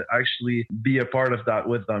fun to actually be a part of that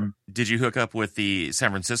with them. Did you hook up with the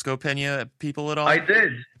San Francisco Peña people at all? I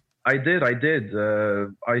did. I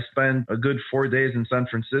spent a good 4 days in San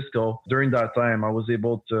Francisco. During that time, I was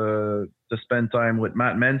able to spend time with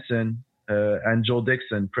Matt Manson and Joe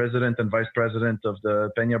Dixon, president and vice president of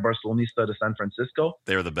the Peña Barcelonista de San Francisco.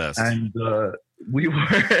 They're the best. And we were...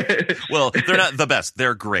 Well, they're not the best.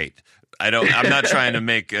 They're great. I'm not trying to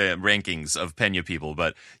make rankings of Peña people,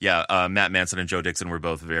 but yeah, Matt Manson and Joe Dixon were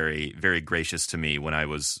both very, very gracious to me when I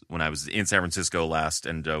was in San Francisco last,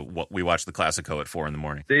 and we watched the Classico at 4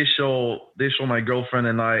 a.m. They show my girlfriend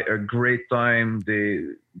and I a great time.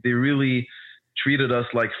 They really treated us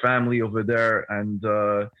like family over there, and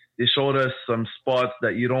they showed us some spots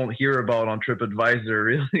that you don't hear about on TripAdvisor,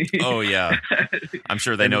 really. Oh yeah, I'm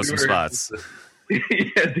sure they know some spots.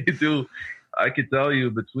 Yeah, they do. I could tell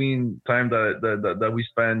you, between time that we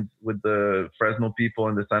spent with the Fresno people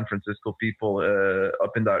and the San Francisco people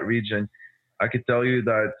up in that region, I could tell you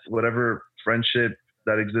that whatever friendship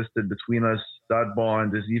that existed between us, that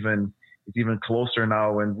bond is even closer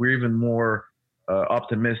now, and we're even more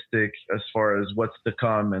optimistic as far as what's to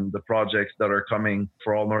come and the projects that are coming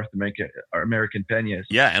for all North American Peñas.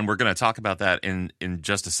 Yeah, and we're going to talk about that in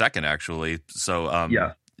just a second, actually. So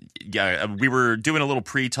yeah, we were doing a little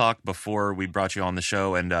pre-talk before we brought you on the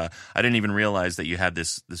show, and I didn't even realize that you had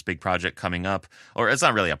this big project coming up. Or it's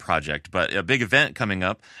not really a project, but a big event coming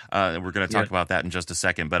up. We're going to talk about that in just a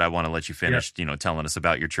second, but I want to let you finish, telling us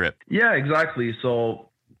about your trip. Yeah, exactly. So,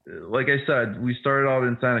 like I said, we started out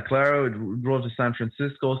in Santa Clara, drove to San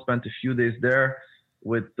Francisco, spent a few days there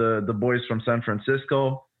with the boys from San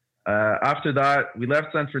Francisco. After that, we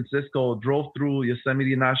left San Francisco, drove through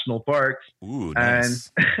Yosemite National Park. Ooh,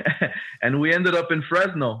 nice. and we ended up in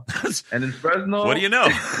Fresno. And in Fresno, what do you know?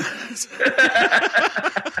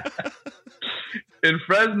 In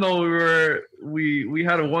Fresno, we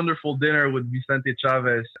had a wonderful dinner with Vicente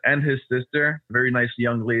Chavez and his sister. Very nice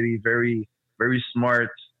young lady, very, very smart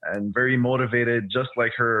and very motivated, just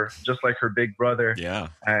like her big brother. Yeah.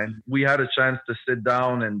 And we had a chance to sit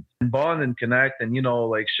down and bond and connect, and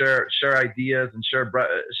share ideas and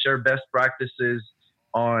share best practices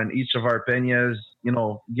on each of our peñas.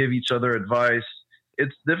 Give each other advice.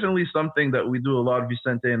 It's definitely something that we do a lot,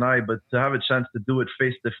 Vicente and I, but to have a chance to do it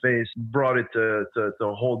face to face brought it to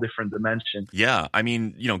a whole different dimension. Yeah. I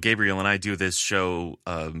mean, Gabriel and I do this show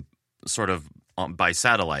sort of by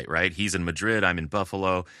satellite, right? He's in Madrid, I'm in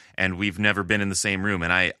Buffalo, and we've never been in the same room.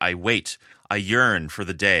 And I yearn for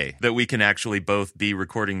the day that we can actually both be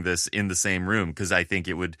recording this in the same room, because I think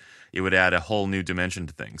it would add a whole new dimension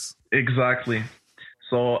to things. Exactly.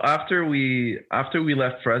 So after we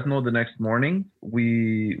left Fresno the next morning,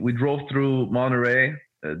 we drove through Monterey,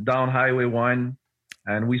 down Highway 1,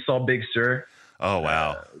 and we saw Big Sur. Oh,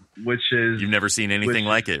 wow. Which is... You've never seen anything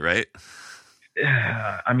like it, right?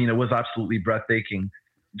 I mean, it was absolutely breathtaking.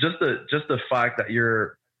 Just the fact that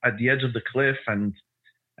you're at the edge of the cliff and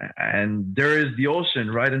there is the ocean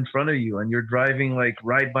right in front of you, and you're driving like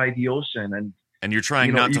right by the ocean, and you're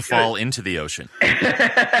trying not to fall into the ocean.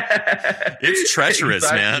 It's treacherous,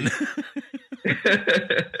 man.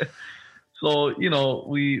 So,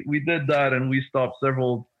 we did that, and we stopped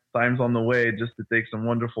several times on the way just to take some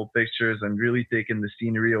wonderful pictures and really take in the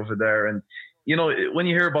scenery over there. And when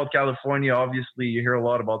you hear about California, obviously you hear a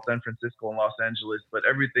lot about San Francisco and Los Angeles, but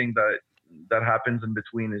everything that happens in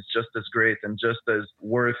between is just as great and just as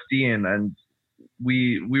worth seeing. And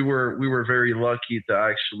we were very lucky to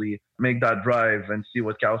actually make that drive and see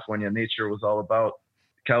what California nature was all about.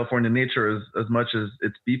 California nature, as much as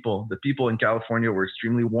its people. The people in California were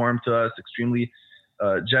extremely warm to us, extremely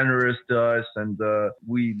generous to us, and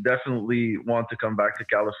we definitely want to come back to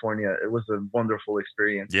California. It was a wonderful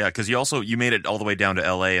experience. Yeah, because you made it all the way down to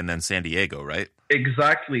LA and then San Diego, right?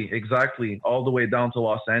 Exactly. All the way down to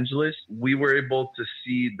Los Angeles. We were able to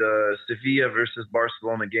see the Sevilla versus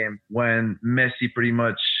Barcelona game when Messi pretty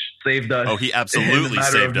much saved us. Oh, he absolutely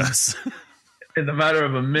saved us. In the matter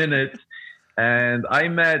of a minute. And I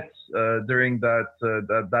met during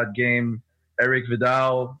that game Eric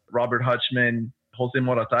Vidal, Robert Hutchman, Jose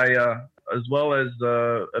Morataya, as well as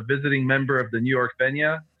a visiting member of the New York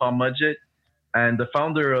Peña, Tom Mudgett, and the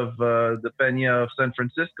founder of the Peña of San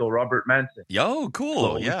Francisco, Robert Manson. Yo,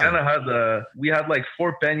 cool. So yeah. We had like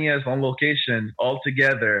 4 Peñas on location all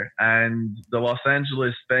together, and the Los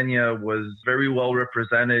Angeles Peña was very well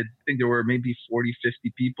represented. I think there were maybe 40,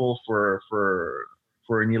 50 people for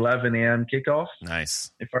an 11 a.m. kickoff.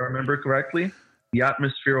 Nice. If I remember correctly. The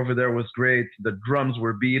atmosphere over there was great. The drums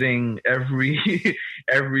were beating every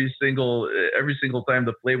single time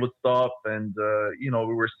the play would stop, and we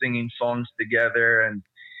were singing songs together, and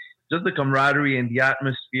just the camaraderie and the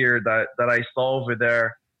atmosphere that I saw over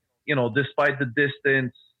there. Despite the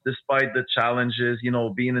distance, despite the challenges,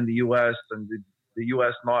 being in the U.S. and the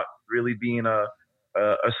U.S. not really being a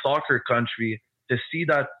soccer country, to see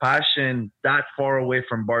that passion that far away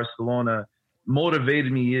from Barcelona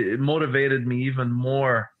motivated me even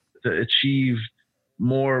more to achieve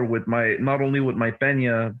more with not only with my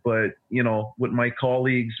Peña, but with my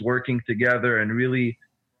colleagues working together and really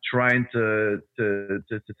trying to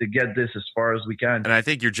get this as far as we can. And I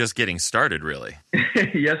think you're just getting started, really.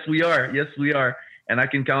 Yes, we are. And I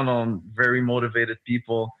can count on very motivated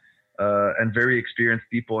people and very experienced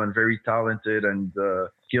people and very talented and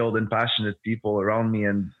skilled and passionate people around me.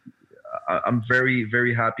 And I'm very,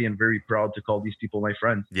 very happy and very proud to call these people my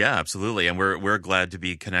friends. Yeah, absolutely. And we're glad to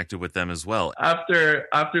be connected with them as well. After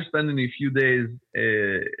spending a few days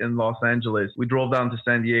in Los Angeles, we drove down to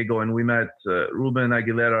San Diego and we met Ruben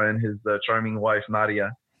Aguilera and his charming wife,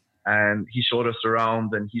 Nadia. And he showed us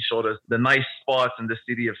around and he showed us the nice spots in the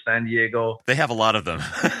city of San Diego. They have a lot of them.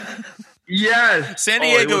 Yes. San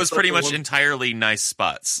Diego is pretty much entirely nice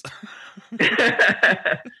spots.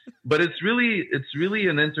 But it's really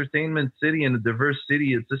an entertainment city and a diverse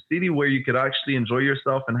city. It's a city where you could actually enjoy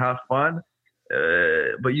yourself and have fun,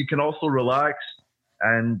 but you can also relax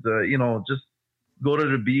and just go to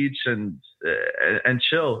the beach and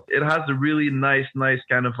chill. It has a really nice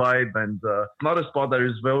kind of vibe, and not a spot that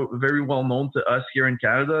is very well known to us here in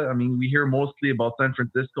Canada. I mean, we hear mostly about San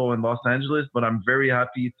Francisco and Los Angeles, but I'm very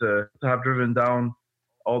happy to have driven down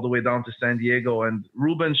all the way down to San Diego. And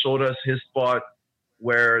Ruben showed us his spot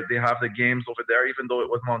where they have the games over there, even though it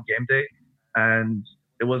wasn't on game day. And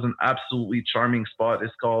it was an absolutely charming spot.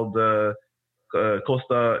 It's called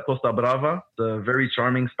Costa Brava. It's a very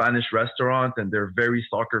charming Spanish restaurant, and they're very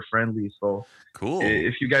soccer friendly. So cool.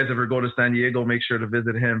 If you guys ever go to San Diego, make sure to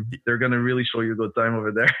visit him. They're going to really show you a good time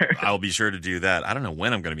over there. I'll be sure to do that. I don't know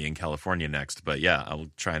when I'm going to be in California next, but yeah, I'll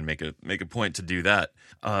try and make a point to do that.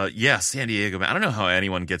 Yeah, San Diego, man. I don't know how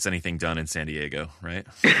anyone gets anything done in San Diego, right?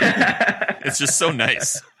 It's just so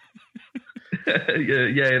nice. Yeah,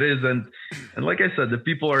 it is. And like I said, the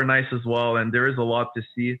people are nice as well, and there is a lot to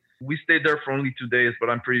see. We stayed there for only 2 days, but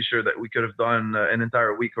I'm pretty sure that we could have done an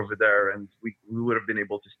entire week over there, and we would have been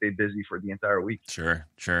able to stay busy for the entire week. Sure.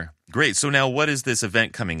 Great. So now what is this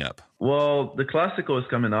event coming up? Well, the Clásico is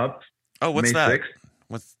coming up. Oh, what's May that?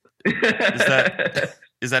 6th.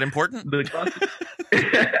 Is that important? The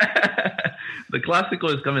Clásico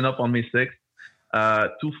is coming up on May 6th,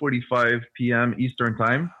 2:45 p.m. Eastern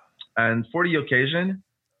Time. And for the occasion,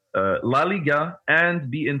 La Liga and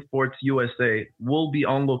beIN Sports USA will be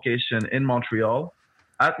on location in Montreal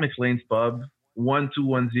at McLean's Pub,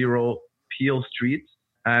 1210 Peel Street.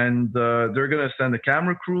 And they're going to send a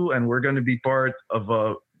camera crew, and we're going to be part of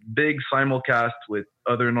a big simulcast with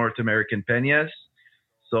other North American Peñas.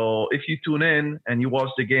 So if you tune in and you watch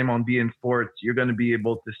the game on beIN Sports, you're going to be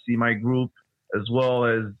able to see my group as well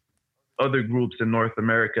as other groups in North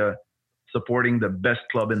America supporting the best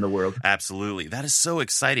club in the world. Absolutely. That is so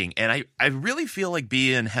exciting. And I really feel like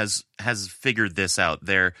beIN has figured this out.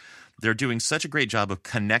 They're doing such a great job of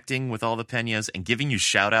connecting with all the Peñas and giving you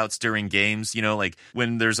shout outs during games. You know, like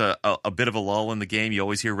when there's a bit of a lull in the game, you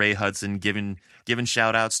always hear Ray Hudson giving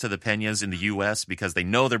shout outs to the Peñas in the U.S. because they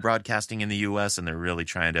know they're broadcasting in the U.S. and they're really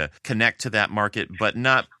trying to connect to that market, but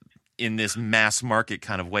not in this mass market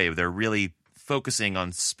kind of way. They're really focusing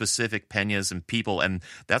on specific Peñas and people, and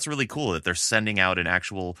that's really cool that they're sending out an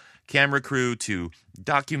actual camera crew to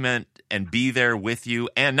document and be there with you,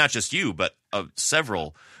 and not just you, but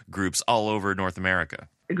several groups all over North America.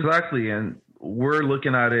 Exactly, and we're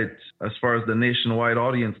looking at it as far as the nationwide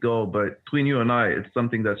audience go, but between you and I, it's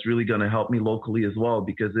something that's really going to help me locally as well,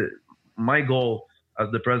 because my goal as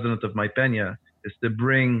the president of My Peña is to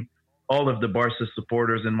bring all of the Barca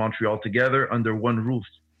supporters in Montreal together under one roof.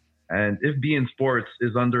 And if beIN Sports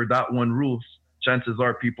is under that one roof, chances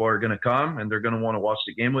are people are going to come and they're going to want to watch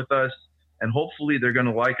the game with us. And hopefully they're going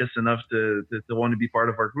to like us enough to want to be part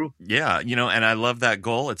of our group. Yeah, and I love that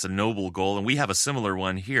goal. It's a noble goal, and we have a similar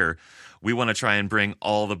one here. We want to try and bring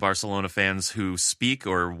all the Barcelona fans who speak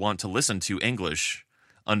or want to listen to English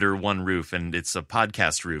under one roof, and it's a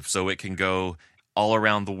podcast roof, so it can go all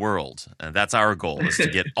around the world. And that's our goal, is to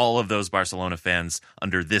get all of those Barcelona fans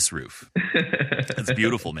under this roof. It's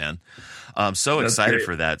beautiful, man. I'm so excited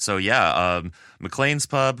for that. So yeah, McLean's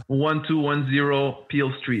Pub, 1210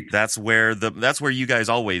 Peel Street. That's where you guys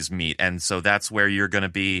always meet, and so that's where you're going to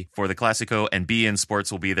be for the Classico. And beIN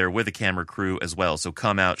Sports will be there with a camera crew as well. So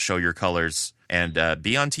come out, show your colors, and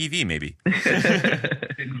be on TV maybe.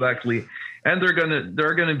 Exactly. And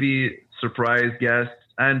they're gonna be surprise guests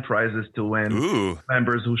and prizes to win. Ooh.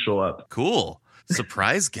 Members who show up. Cool.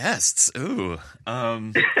 Surprise guests. Ooh.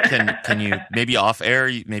 Can you maybe off air?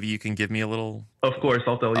 Maybe you can give me a little. Of course,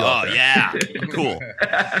 I'll tell you. Oh yeah, cool.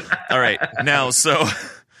 All right. Now, so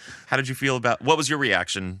how did you feel about? What was your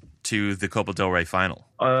reaction to the Copa del Rey final?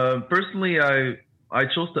 Personally, I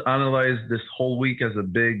chose to analyze this whole week as a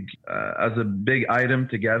big item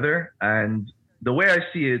together. And the way I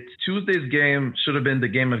see it, Tuesday's game should have been the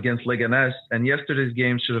game against Leganés, and yesterday's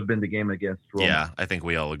game should have been the game against Roma. Yeah, I think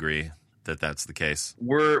we all agree that that's the case.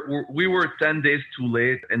 We were 10 days too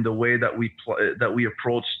late in the way that we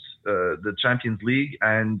approached the Champions League.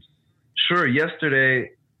 And sure, yesterday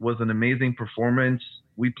was an amazing performance.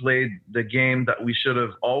 We played the game that we should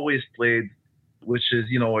have always played, which is,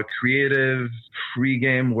 a creative, free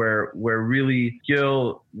game where really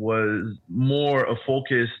skill was more a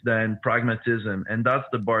focus than pragmatism. And that's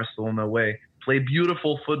the Barcelona way. Play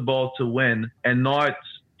beautiful football to win and not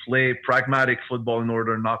play pragmatic football in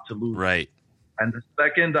order not to lose. Right. And the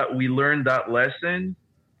second that we learned that lesson,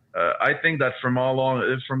 I think that from now on,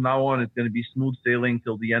 it's going to be smooth sailing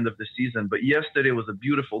till the end of the season. But yesterday was a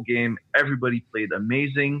beautiful game. Everybody played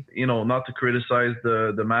amazing. Not to criticize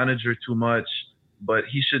the manager too much, but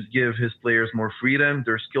he should give his players more freedom.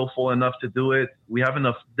 They're skillful enough to do it. We have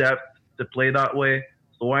enough depth to play that way.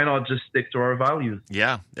 So why not just stick to our values?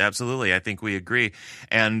 Yeah, absolutely. I think we agree.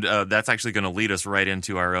 And that's actually going to lead us right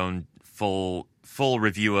into our own full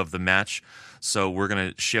review of the match. So we're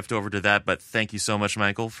going to shift over to that. But thank you so much,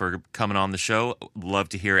 Michael, for coming on the show. Love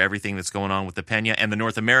to hear everything that's going on with the Peña and the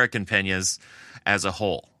North American Peñas as a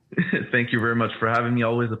whole. Thank you very much for having me.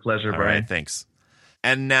 Always a pleasure, Brian. All right, thanks.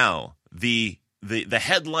 And now, the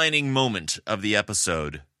headlining moment of the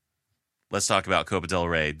episode. Let's talk about Copa del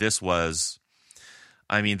Rey. This was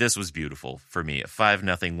beautiful for me. A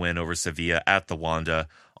 5-0 win over Sevilla at the Wanda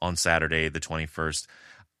on Saturday, the 21st.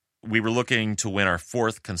 We were looking to win our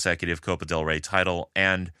 4th consecutive Copa del Rey title.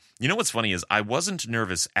 And you know what's funny is I wasn't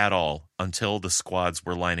nervous at all until the squads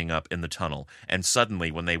were lining up in the tunnel. And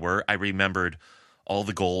suddenly when they were, I remembered all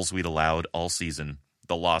the goals we'd allowed all season.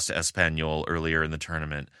 The loss to Espanyol earlier in the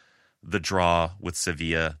tournament. The draw with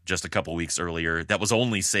Sevilla just a couple weeks earlier that was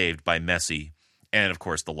only saved by Messi. And, of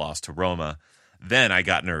course, the loss to Roma. Then I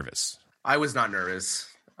got nervous. I was not nervous.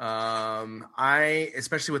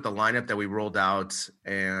 Especially with the lineup that we rolled out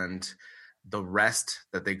and the rest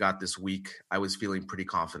that they got this week, I was feeling pretty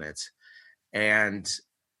confident. And,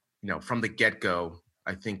 from the get-go,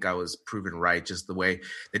 I think I was proven right. Just the way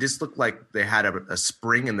they just looked like they had a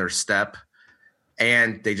spring in their step.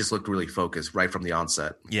 And they just looked really focused right from the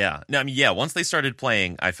onset. Yeah. No, once they started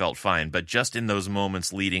playing, I felt fine. But just in those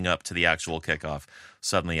moments leading up to the actual kickoff,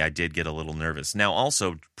 suddenly I did get a little nervous. Now,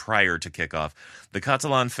 also, prior to kickoff, the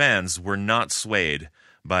Catalan fans were not swayed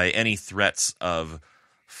by any threats of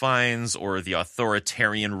fines or the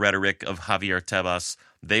authoritarian rhetoric of Javier Tebas.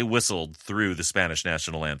 They whistled through the Spanish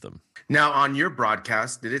national anthem. Now, on your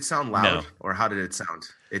broadcast, did it sound loud? No. Or how did it sound?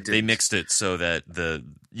 They mixed it so that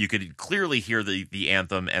you could clearly hear the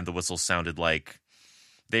anthem, and the whistles sounded like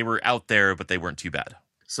they were out there, but they weren't too bad.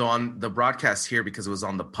 So on the broadcast here, because it was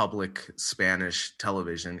on the public Spanish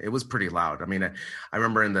television, it was pretty loud. I mean, I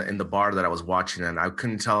remember in the bar that I was watching, and I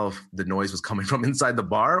couldn't tell if the noise was coming from inside the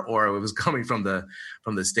bar or it was coming from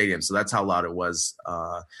the stadium. So that's how loud it was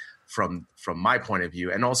from my point of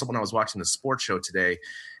view. And also when I was watching the sports show today,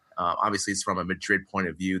 obviously it's from a Madrid point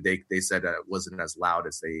of view. They said that it wasn't as loud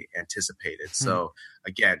as they anticipated. So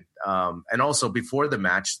again, and also before the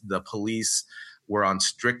match, the police were on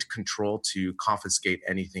strict control to confiscate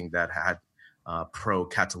anything that had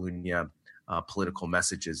pro-Catalunya political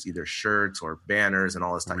messages, either shirts or banners and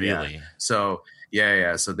all this stuff. Really? Yeah. So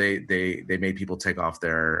so they made people take off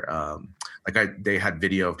their they had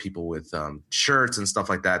video of people with shirts and stuff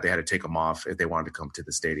like that. They had to take them off if they wanted to come to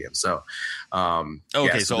the stadium. So so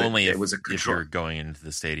only if, it was if you're going into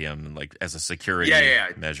the stadium like as a security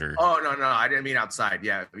measure. Oh no, I didn't mean outside.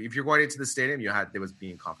 Yeah, if you're going into the stadium, it was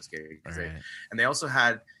being confiscated. Right. And they also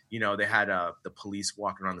had they had the police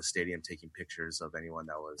walking around the stadium taking pictures of anyone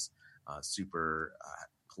that was super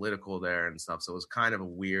political there and stuff. So it was kind of a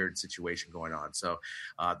weird situation going on. So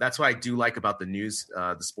that's what I do like about the news,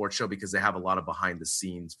 the sports show, because they have a lot of behind the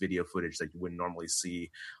scenes video footage that you wouldn't normally see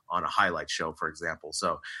on a highlight show, for example.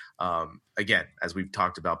 So again, as we've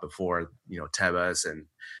talked about before, Tebas and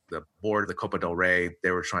the board of the Copa del Rey,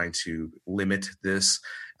 they were trying to limit this.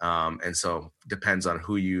 And so depends on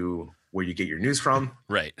where you get your news from.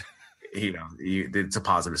 Right. It's a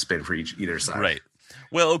positive spin for either side. Right.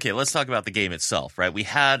 Well, okay, let's talk about the game itself, right? We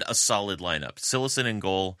had a solid lineup. Cillessen in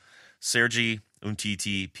goal, Sergi,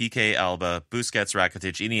 Umtiti, Piqué, Alba, Busquets,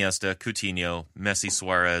 Rakitic, Iniesta, Coutinho, Messi,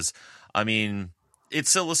 Suarez. I mean,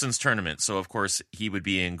 it's Cillessen's tournament, so of course he would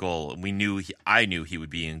be in goal. I knew he would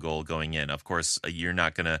be in goal going in. Of course, you're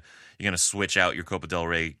gonna switch out your Copa del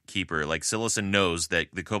Rey keeper. Like Cillessen knows that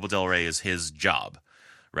the Copa del Rey is his job,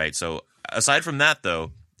 right? So aside from that,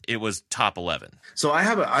 though, it was top 11. So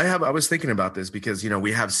I was thinking about this because,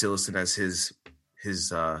 we have Cillessen as his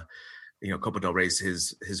Copa del Rey's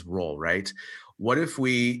his role, right? What if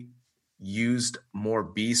we used more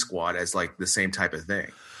B squad as like the same type of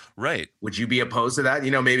thing? Right. Would you be opposed to that?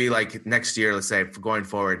 Maybe like next year, let's say going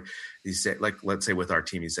forward, you say, like, let's say with our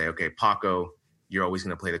team, you say, okay, Paco, you're always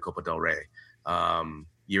going to play the Copa del Rey.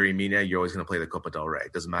 Yuri Mina, you're always going to play the Copa del Rey.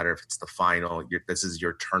 It doesn't matter if it's the final. This is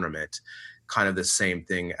your tournament. Kind of the same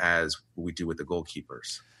thing as we do with the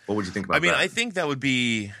goalkeepers. What would you think about that? I think that would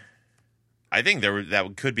be. I think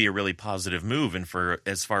that could be a really positive move, and for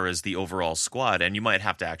as far as the overall squad, and you might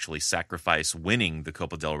have to actually sacrifice winning the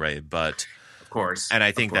Copa del Rey, but of course, and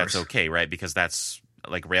I think that's okay, right? Because that's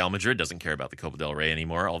like Real Madrid doesn't care about the Copa del Rey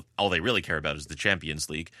anymore. All they really care about is the Champions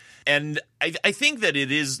League, and I think that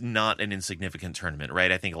it is not an insignificant tournament,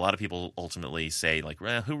 right? I think a lot of people ultimately say like,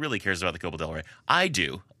 well, who really cares about the Copa del Rey? I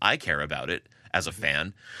do. I care about it as a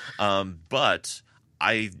fan, but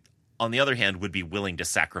I, on the other hand, would be willing to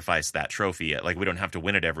sacrifice that trophy. Like, we don't have to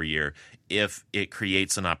win it every year if it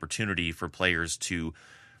creates an opportunity for players to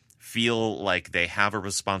feel like they have a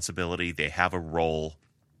responsibility, they have a role,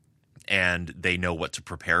 and they know what to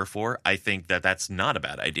prepare for. I think that that's not a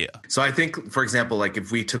bad idea. So I think, for example, like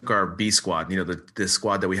if we took our B squad, the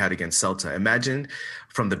squad that we had against Celta, imagine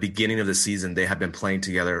from the beginning of the season, they have been playing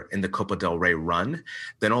together in the Copa del Rey run.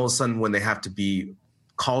 Then all of a sudden, when they have to be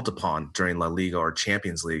called upon during La Liga or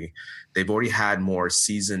Champions League, they've already had more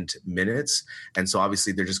seasoned minutes. And so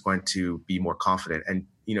obviously they're just going to be more confident. And,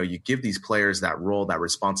 you give these players that role, that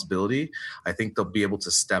responsibility, I think they'll be able to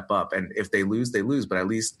step up. And if they lose, they lose. But at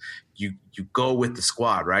least you go with the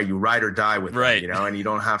squad, right? You ride or die with them, and you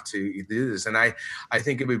don't have to do this. And I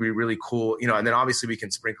think it would be really cool, and then obviously we can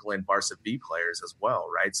sprinkle in Barca B players as well,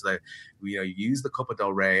 right? So that, you use the Copa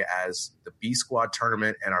del Rey as the B squad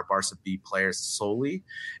tournament and our Barca B players solely.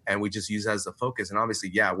 And we just use that as the focus. And obviously,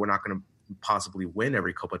 we're not going to possibly win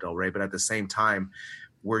every Copa del Rey, but at the same time,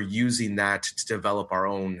 we're using that to develop our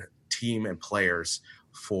own team and players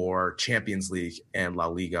for Champions League and La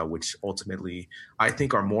Liga, which ultimately I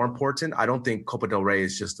think are more important. I don't think Copa del Rey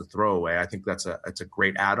is just a throwaway. I think it's a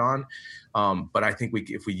great add-on. But I think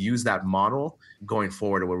if we use that model going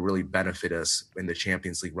forward, it will really benefit us in the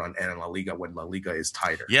Champions League run and in La Liga when La Liga is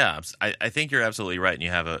tighter. Yeah, I think you're absolutely right, and you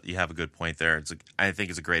have a good point there. I think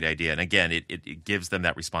it's a great idea, and again, it gives them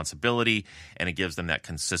that responsibility, and it gives them that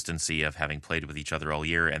consistency of having played with each other all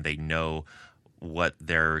year, and they know what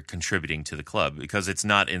they're contributing to the club, because it's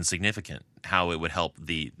not insignificant how it would help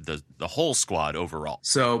the whole squad overall.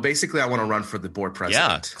 So basically, I want to run for the board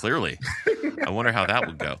president. Yeah, clearly. I wonder how that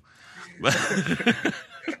would go.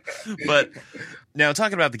 But now,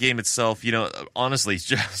 talking about the game itself, honestly,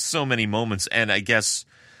 just so many moments, and I guess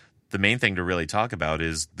the main thing to really talk about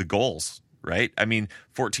is the goals, right? I mean,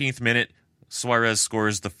 14th minute, Suarez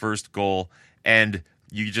scores the first goal, and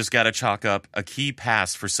you just got to chalk up a key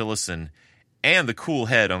pass for Cillessen and the cool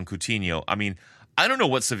head on Coutinho. I mean, I don't know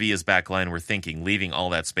what Sevilla's backline were thinking, leaving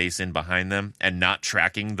all that space in behind them and not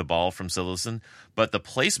tracking the ball from Cillessen. But the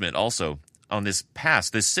placement also on this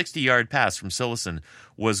pass, this 60-yard pass from Cillessen,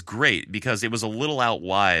 was great because it was a little out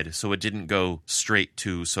wide, so it didn't go straight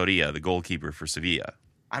to Soria, the goalkeeper for Sevilla.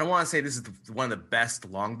 I don't want to say this is one of the best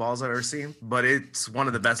long balls I've ever seen, but it's one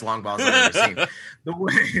of the best long balls I've ever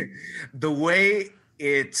seen. The way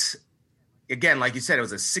it again, like you said, it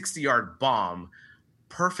was a 60-yard bomb,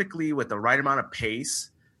 perfectly with the right amount of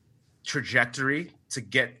pace, trajectory to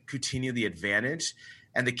get Coutinho the advantage.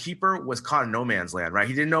 And the keeper was caught in no man's land, right?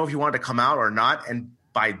 He didn't know if he wanted to come out or not. And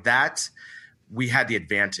by that, we had the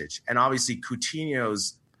advantage. And obviously,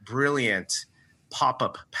 Coutinho's brilliant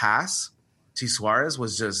pop-up pass to Suarez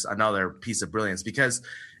was just another piece of brilliance, because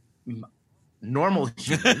normal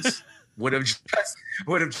humans would have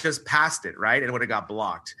just passed it, right? And it would have got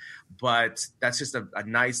blocked. But that's just a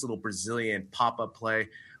nice little Brazilian pop-up play.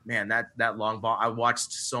 Man, that long ball, I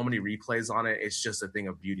watched so many replays on it. It's just a thing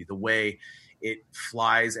of beauty. The way it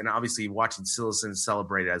flies, and obviously watching Cillessen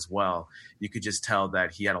celebrate it as well, you could just tell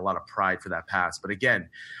that he had a lot of pride for that pass. But again,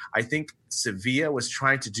 I think Sevilla was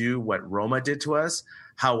trying to do what Roma did to us.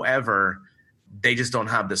 However, they just don't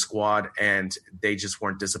have the squad, and they just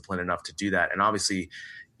weren't disciplined enough to do that. And obviously,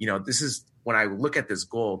 this is when I look at this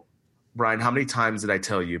goal, Brian, how many times did I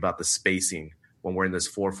tell you about the spacing when we're in this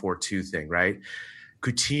 4-4-2 thing, right?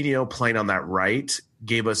 Coutinho playing on that right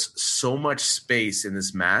gave us so much space in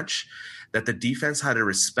this match that the defense had to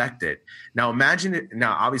respect it. Now imagine it.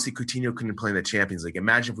 Now, obviously Coutinho couldn't play in the Champions League.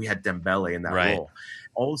 Imagine if we had Dembele in that role.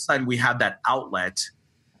 All of a sudden we have that outlet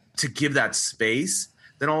to give that space.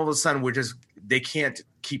 Then all of a sudden they can't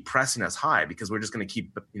keep pressing us high, because we're just going to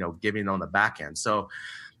keep, giving it on the back end. So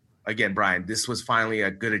again, Brian, this was finally a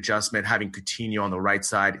good adjustment, having Coutinho on the right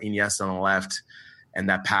side, Iniesta on the left. And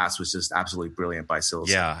that pass was just absolutely brilliant by Cillessen.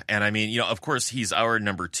 Yeah, and I mean, of course, he's our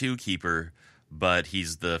number 2 keeper, but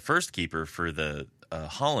he's the first keeper for the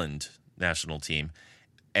Holland national team,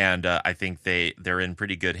 and I think they're in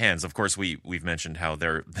pretty good hands. Of course, we've mentioned how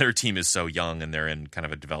their team is so young and they're in kind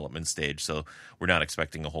of a development stage, so we're not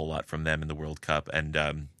expecting a whole lot from them in the World Cup, and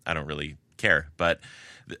I don't really care, but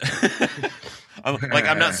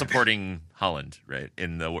I'm not supporting Holland, right,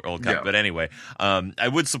 in the World Cup. Yeah. But anyway, I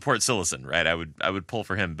would support Cillessen, right? I would pull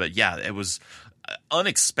for him. But yeah, it was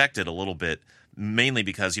unexpected a little bit, mainly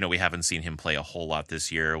because we haven't seen him play a whole lot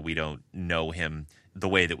this year. We don't know him the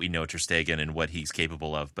way that we know Ter Stegen and what he's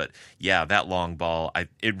capable of. But yeah, that long ball,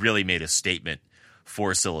 it really made a statement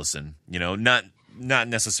for Cillessen. Not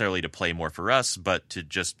necessarily to play more for us, but to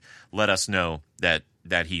just let us know that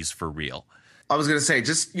he's for real. I was going to say,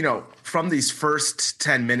 just, from these first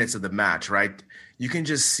 10 minutes of the match, right, you can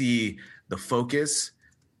just see the focus,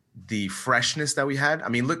 the freshness that we had. I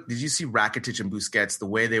mean, look, did you see Rakitic and Busquets, the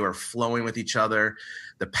way they were flowing with each other,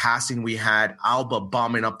 the passing we had, Alba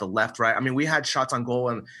bombing up the left, right? I mean, we had shots on goal,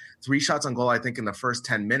 and 3 shots on goal, I think, in the first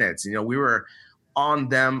 10 minutes. We were on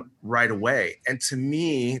them right away. And to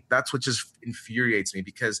me, that's what just infuriates me,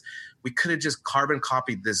 because we could have just carbon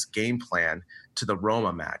copied this game plan to the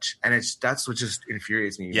Roma match. And that's what just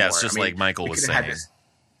infuriates me. Yeah, more. It's just like Michael was saying.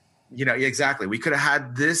 Exactly. We could have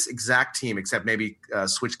had this exact team, except maybe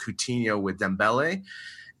switch Coutinho with Dembele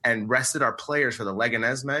and rested our players for the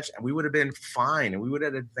Leganés match, and we would have been fine, and we would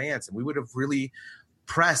have advanced, and we would have really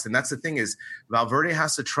pressed. And that's the thing, is Valverde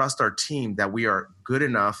has to trust our team that we are good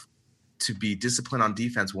enough to be disciplined on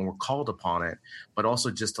defense when we're called upon it, but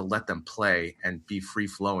also just to let them play and be free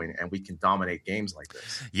flowing, and we can dominate games like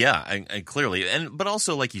this. Yeah, and clearly, but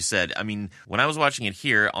also like you said, I mean, when I was watching it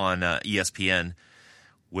here on ESPN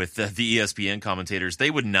with the ESPN commentators,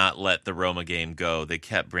 they would not let the Roma game go. They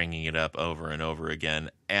kept bringing it up over and over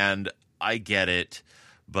again, and I get it,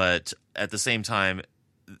 but at the same time,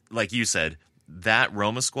 like you said, that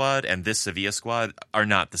Roma squad and this Sevilla squad are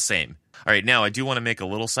not the same. All right, now I do want to make a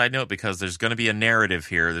little side note, because there's going to be a narrative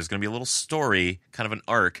here. There's going to be a little story, kind of an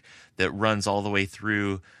arc, that runs all the way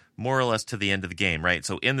through more or less to the end of the game, right?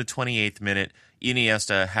 So in the 28th minute,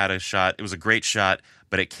 Iniesta had a shot. It was a great shot,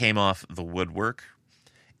 but it came off the woodwork.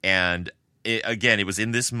 And it was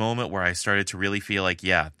in this moment where I started to really feel like,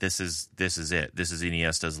 yeah, this is it. This is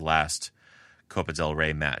Iniesta's last Copa del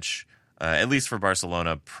Rey match, at least for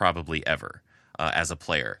Barcelona, probably ever, as a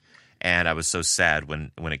player. And I was so sad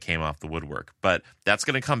when it came off the woodwork. But that's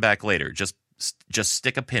going to come back later. Just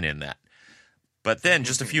stick a pin in that. But then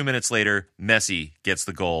just a few minutes later, Messi gets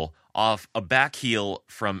the goal off a back heel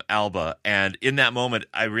from Alba. And in that moment,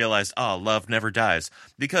 I realized, love never dies.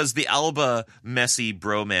 Because the Alba-Messi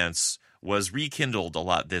bromance was rekindled a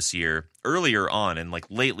lot this year, earlier on. And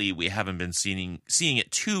lately, we haven't been seeing it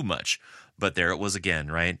too much. But there it was again,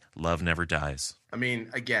 right? Love never dies. I mean,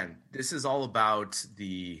 again, this is all about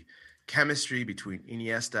the chemistry between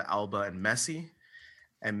Iniesta, Alba, and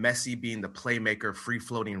Messi being the playmaker,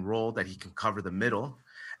 free-floating role that he can cover the middle,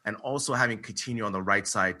 and also having Coutinho on the right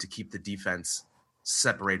side to keep the defense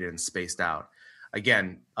separated and spaced out.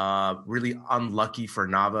 Again, really unlucky for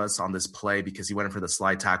Navas on this play because he went in for the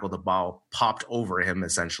slide tackle. The ball popped over him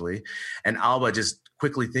essentially. And Alba just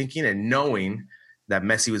quickly thinking and knowing that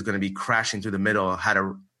Messi was going to be crashing through the middle, had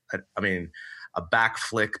a back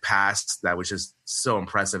flick pass that was just so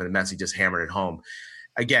impressive, and Messi just hammered it home.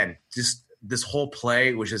 Again, just this whole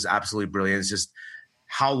play was just absolutely brilliant. It's just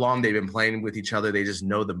how long they've been playing with each other. They just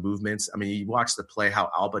know the movements. I mean, you watch the play, how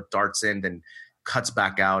Alba darts in, then cuts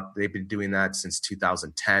back out. They've been doing that since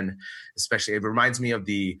 2010, especially. It reminds me of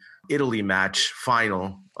the Italy match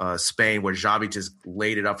final, Spain, where Xavi just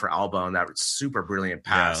laid it up for Alba on that super brilliant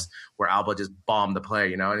pass where Alba just bombed the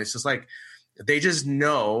play, and it's just like they just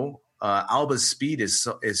know Alba's speed is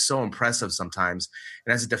so impressive sometimes.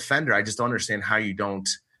 And as a defender, I just don't understand how you don't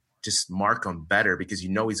just mark him better, because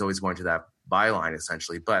he's always going to that byline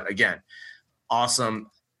essentially. But again, awesome.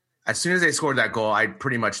 As soon as they scored that goal, I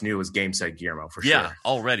pretty much knew it was game, set, Guillermo for sure. Yeah,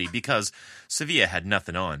 already, because Sevilla had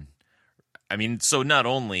nothing on. I mean, so not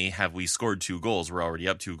only have we scored 2 goals, we're already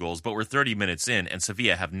up 2 goals, but we're 30 minutes in, and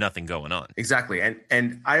Sevilla have nothing going on. Exactly.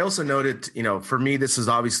 And I also noted, for me, this is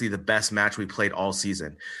obviously the best match we played all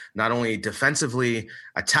season. Not only defensively,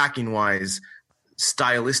 attacking-wise,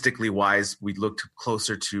 stylistically-wise, we looked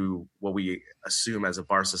closer to what we assume as a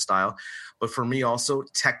Barca style. But for me also,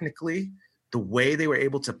 technically, the way they were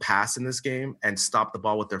able to pass in this game and stop the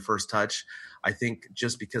ball with their first touch, I think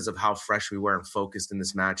just because of how fresh we were and focused in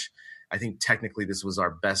this match, I think technically this was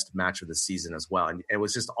our best match of the season as well. And it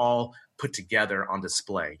was just all put together on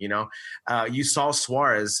display. You saw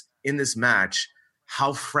Suarez in this match,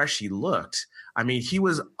 how fresh he looked. I mean, he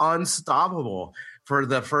was unstoppable for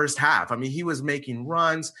the first half. I mean, he was making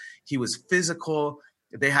runs. He was physical.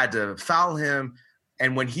 They had to foul him.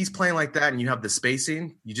 And when he's playing like that and you have the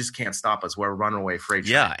spacing, you just can't stop us. We're a runaway freight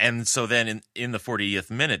train. Yeah, and so then in the 40th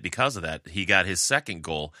minute, because of that, he got his second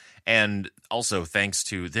goal. And also thanks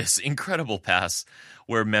to this incredible pass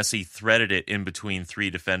where Messi threaded it in between 3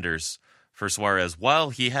 defenders for Suarez while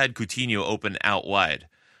he had Coutinho open out wide,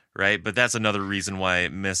 right? But that's another reason why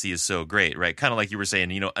Messi is so great, right? Kind of like you were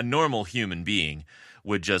saying, a normal human being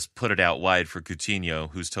would just put it out wide for Coutinho,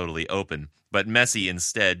 who's totally open. But Messi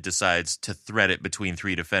instead decides to thread it between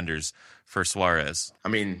 3 defenders for Suarez. I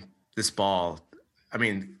mean, this ball,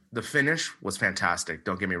 the finish was fantastic.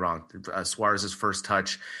 Don't get me wrong. Suarez's first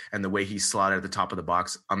touch and the way he slotted at the top of the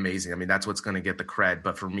box, amazing. I mean, that's what's going to get the cred.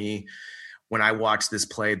 But for me, when I watch this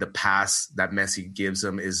play, the pass that Messi gives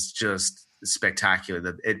him is just spectacular.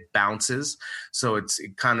 That it bounces, so it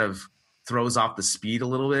kind of throws off the speed a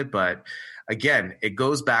little bit. But again, it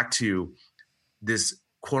goes back to this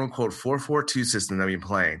quote-unquote 4-4-2 system that we've been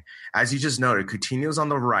playing. As you just noted, Coutinho's on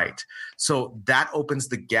the right. So that opens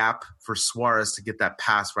the gap for Suarez to get that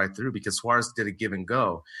pass right through, because Suarez did a give and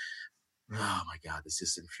go. Oh, my God, this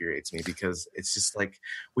just infuriates me, because it's just like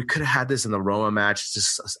we could have had this in the Roma match,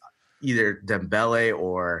 just either Dembele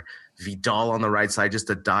or Vidal on the right side,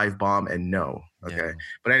 just a dive bomb, and no. Okay. Yeah.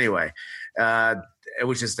 But anyway, it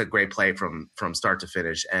was just a great play from start to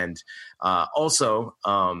finish. And also,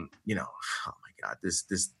 oh, my God,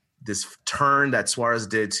 this turn that Suarez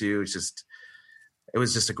did too, it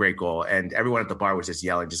was just a great goal. And everyone at the bar was just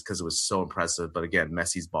yelling just because it was so impressive. But again,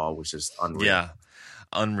 Messi's ball was just unreal. Yeah,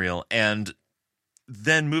 unreal. And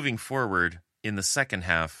then moving forward in the second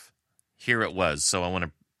half, here it was. So I want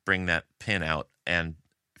to bring that pin out. And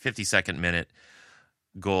 52nd minute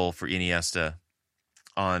goal for Iniesta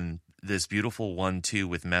on this beautiful 1-2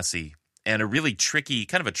 with Messi. And a really tricky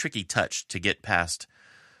touch to get past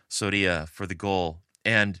Soria for the goal.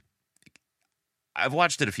 And I've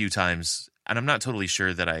watched it a few times, and I'm not totally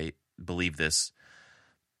sure that I believe this,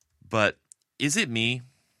 but is it me,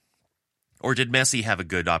 or did Messi have a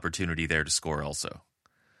good opportunity there to score also?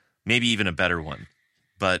 Maybe even a better one,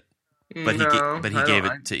 but he gave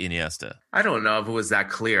it to Iniesta. I don't know if it was that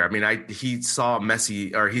clear. I mean, he saw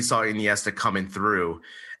Iniesta coming through,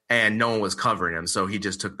 and no one was covering him, so he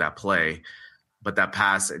just took that play. But that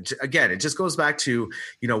pass, again, it just goes back to,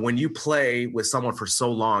 when you play with someone for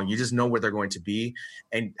so long, you just know where they're going to be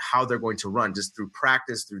and how they're going to run, just through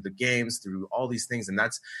practice, through the games, through all these things. And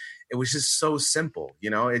it was just so simple.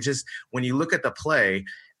 It just, when you look at the play,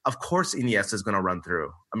 of course Iniesta is going to run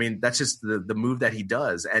through. I mean, that's just the move that he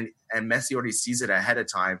does. And Messi already sees it ahead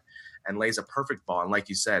of time and lays a perfect ball. And like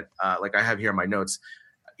you said, like I have here in my notes,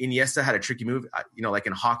 Iniesta had a tricky move, like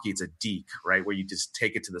in hockey, it's a deke, right? Where you just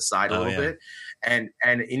take it to the side a little bit. And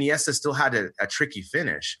Iniesta still had a tricky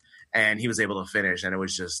finish, and he was able to finish. And it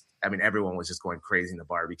was just, everyone was just going crazy in the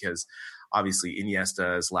bar, because obviously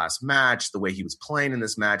Iniesta's last match, the way he was playing in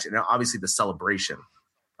this match, and obviously the celebration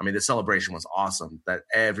I mean, the celebration was awesome, that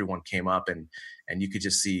everyone came up and you could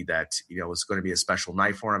just see that, you know, it's going to be a special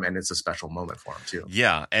night for him, and it's a special moment for him too.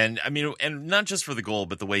 Yeah. And I mean, and not just for the goal,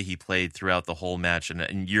 but the way he played throughout the whole match.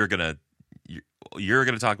 And you're going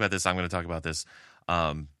to talk about this. I'm going to talk about this.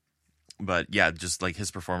 But yeah, just like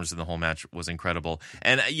his performance in the whole match was incredible.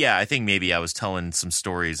 And yeah, I think maybe I was telling some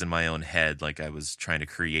stories in my own head. Like I was trying to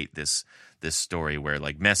create this story where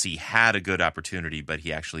like Messi had a good opportunity, but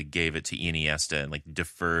he actually gave it to Iniesta and like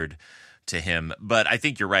deferred to him. But I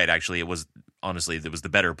think you're right. Actually, it was the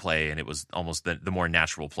better play, and it was almost the more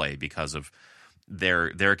natural play because of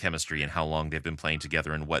their chemistry and how long they've been playing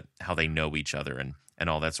together and how they know each other and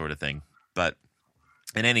all that sort of thing. But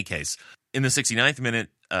in any case, in the 69th minute,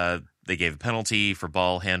 they gave a penalty for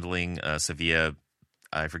ball handling. Sevilla,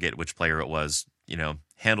 I forget which player it was,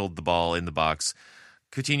 handled the ball in the box.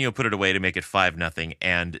 Coutinho put it away to make it 5-0,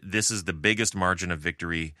 and this is the biggest margin of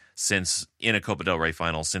victory in a Copa del Rey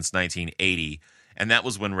final since 1980, and that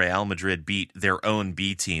was when Real Madrid beat their own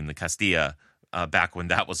B team, the Castilla, back when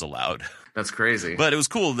that was allowed. That's crazy. But it was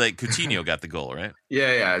cool that Coutinho got the goal, right?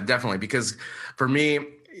 Yeah, definitely. Because for me,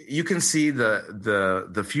 you can see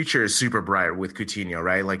the future is super bright with Coutinho,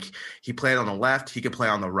 right? Like he played on the left, he could play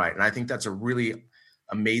on the right, and I think that's a really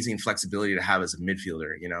amazing flexibility to have as a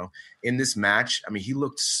midfielder. In this match, I mean, he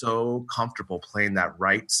looked so comfortable playing that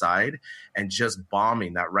right side and just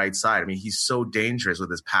bombing that right side. I mean, he's so dangerous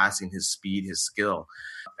with his passing, his speed, his skill.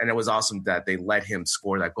 And it was awesome that they let him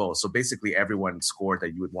score that goal. So basically everyone scored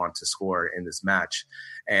that you would want to score in this match.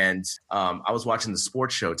 And I was watching the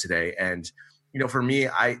sports show today, and for me,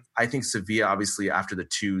 I think Sevilla, obviously after the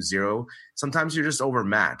 2-0, sometimes you're just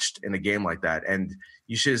overmatched in a game like that. And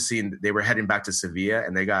you should have seen they were heading back to Sevilla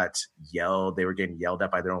and they got yelled. They were getting yelled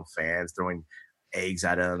at by their own fans, throwing eggs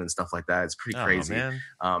at them and stuff like that. It's pretty crazy. Man.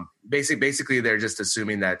 Basically, they're just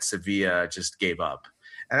assuming that Sevilla just gave up.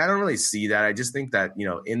 And I don't really see that. I just think that,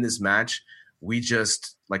 in this match, we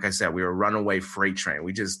just, like I said, we were a runaway freight train.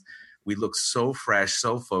 We look so fresh,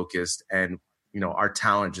 so focused, and our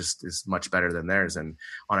talent just is much better than theirs. And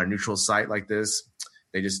on a neutral site like this,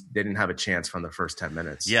 they didn't have a chance from the first 10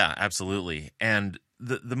 minutes. Yeah, absolutely. And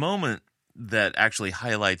the moment that actually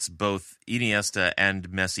highlights both Iniesta and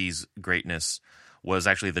Messi's greatness was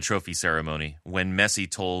actually the trophy ceremony, when Messi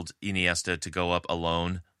told Iniesta to go up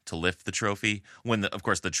alone to lift the trophy, when, of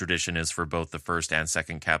course, the tradition is for both the first and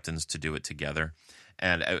second captains to do it together.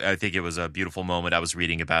 And I think it was a beautiful moment. I was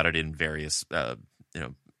reading about it in various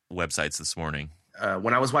websites this morning.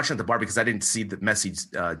 When I was watching at the bar, because I didn't see that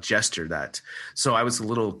Messi gesture that, so I was a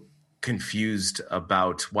little confused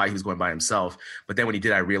about why he was going by himself. But then when he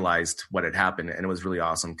did, I realized what had happened, and it was really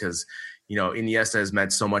awesome because Iniesta has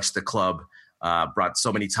meant so much to the club, brought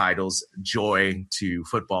so many titles, joy to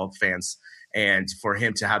football fans, and for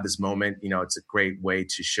him to have this moment, it's a great way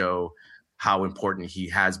to show how important he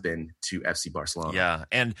has been to FC Barcelona. Yeah,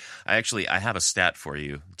 and I have a stat for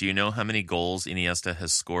you. Do you know how many goals Iniesta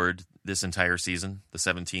has scored this entire season, the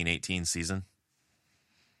 17-18 season?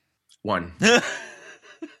 1.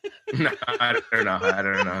 No, I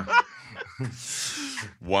don't know.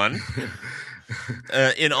 1?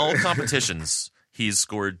 In all competitions, he's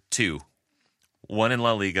scored 2. 1 in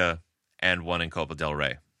La Liga and 1 in Copa del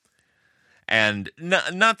Rey. And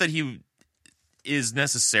not that he is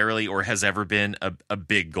necessarily or has ever been a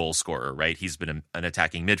big goal scorer, right? He's been an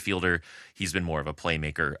attacking midfielder. He's been more of a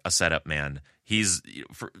playmaker, a setup man.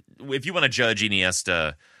 If you want to judge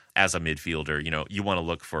Iniesta as a midfielder, you want to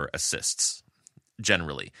look for assists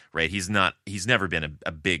generally, right? He's never been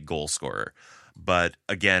a big goal scorer. But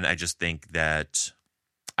again, I just think that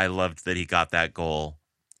I loved that he got that goal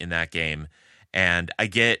in that game. And I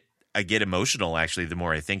get emotional, actually, the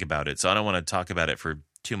more I think about it. So I don't want to talk about it for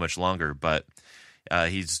too much longer, but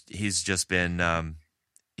he's just been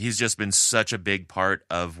such a big part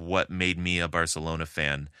of what made me a Barcelona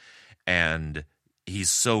fan, and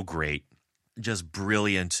he's so great, just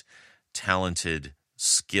brilliant, talented,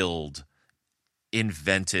 skilled,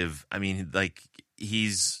 inventive. I mean, like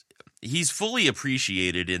he's fully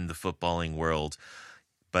appreciated in the footballing world,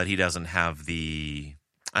 but he doesn't have the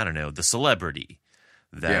celebrity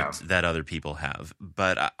that other people have.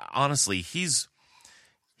 But honestly, he's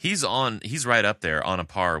right up there on a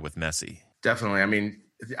par with Messi. Definitely. I mean,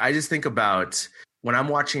 I just think about when I'm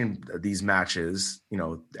watching these matches,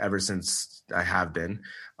 ever since I have been,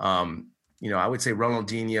 I would say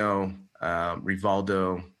Ronaldinho,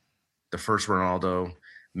 Rivaldo, the first Ronaldo,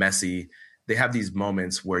 Messi, they have these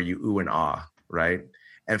moments where you ooh and ah, right?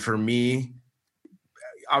 And for me,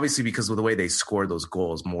 obviously because of the way they score those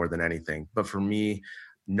goals more than anything, but for me,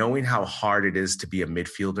 knowing how hard it is to be a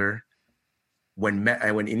midfielder when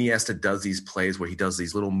Iniesta does these plays where he does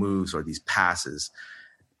these little moves or these passes,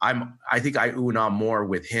 I think I ooh and ah more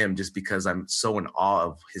with him just because I'm so in awe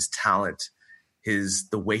of his talent, the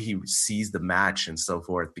way he sees the match and so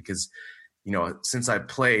forth. Because, since I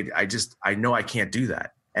played, I know I can't do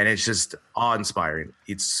that. And it's just awe-inspiring.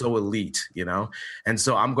 It's so elite, And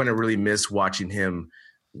so I'm going to really miss watching him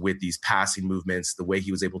with these passing movements, the way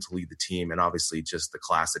he was able to lead the team, and obviously just the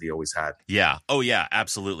class that he always had. Yeah. Oh, yeah,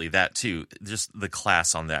 absolutely. That too. Just the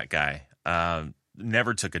class on that guy.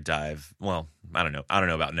 Never took a dive. Well, I don't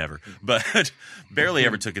know about never, but barely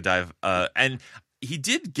ever took a dive. And he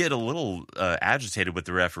did get a little agitated with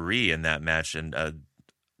the referee in that match and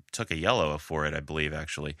took a yellow for it, I believe,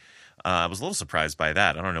 actually. I was a little surprised by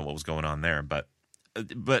that. I don't know what was going on there, but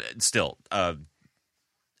still,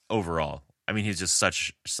 overall, I mean, he's just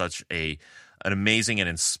such an amazing and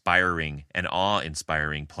inspiring and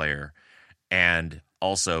awe-inspiring player, and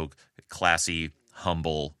also classy,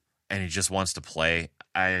 humble, and he just wants to play.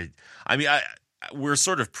 We're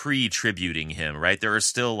sort of pre-tributing him, right? There are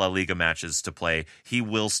still La Liga matches to play. He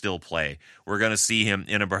will still play. We're going to see him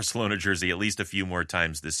in a Barcelona jersey at least a few more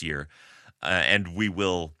times this year, and we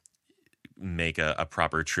will make a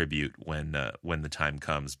proper tribute when the time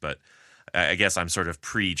comes. But I guess I'm sort of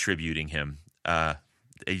pre-tributing him.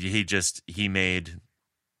 He made.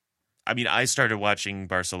 I mean, I started watching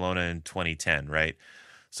Barcelona in 2010, right?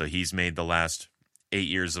 So he's made the last 8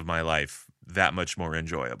 years of my life that much more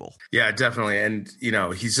enjoyable. Yeah, definitely. And,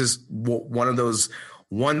 he's just one of those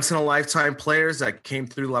once-in-a-lifetime players that came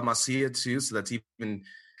through La Masia too, so that's even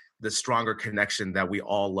the stronger connection that we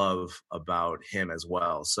all love about him as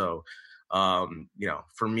well. So,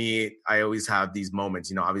 for me, I always have these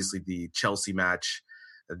moments, obviously the Chelsea match,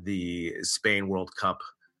 the Spain World Cup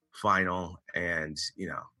final, and,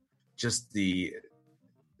 just the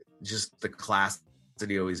class that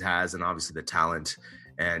he always has, and obviously the talent,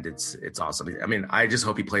 and it's awesome. I mean, I just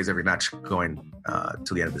hope he plays every match going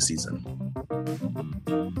to the end of the season.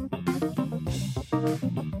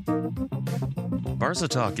 Barca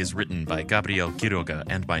Talk is written by Gabriel Quiroga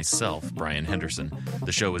and myself, Brian Henderson.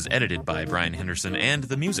 The show is edited by Brian Henderson, and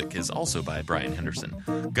the music is also by Brian Henderson.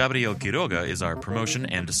 Gabriel Quiroga is our promotion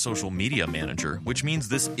and social media manager, which means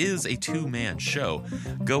this is a two-man show.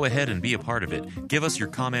 Go ahead and be a part of it. Give us your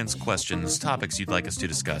comments, questions, topics you'd like us to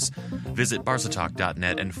discuss. Visit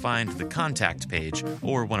barcatalk.net and find the contact page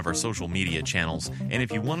or one of our social media channels. And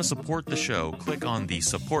if you want to support the show, click on the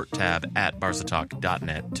support tab at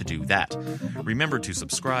barcatalk.net to do that. Remember to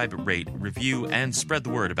subscribe, rate, review, and spread the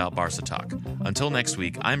word about Barca Talk. Until next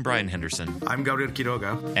week, I'm Brian Henderson. I'm Gabriel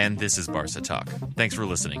Quiroga. And this is Barca Talk. Thanks for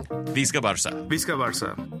listening. Visca Barça. Visca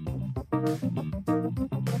Barça.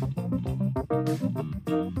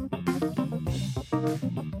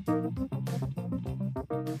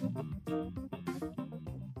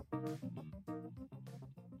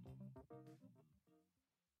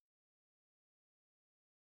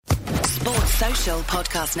 Sports Social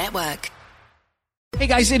Podcast Network. Hey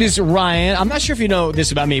guys, it is Ryan. I'm not sure if you know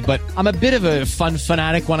this about me, but I'm a bit of a fun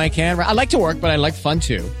fanatic when I can. I like to work, but I like fun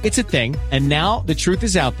too. It's a thing. And now the truth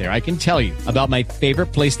is out there. I can tell you about my favorite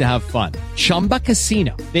place to have fun. Chumba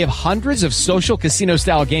Casino. They have hundreds of social casino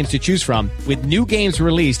style games to choose from with new games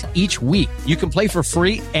released each week. You can play for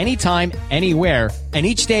free anytime, anywhere. And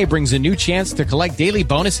each day brings a new chance to collect daily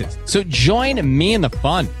bonuses. So join me in the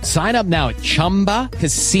fun. Sign up now at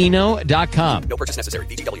ChumbaCasino.com. No purchase necessary.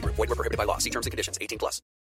 VGW Group. Void where prohibited by law. See terms and conditions. 18+.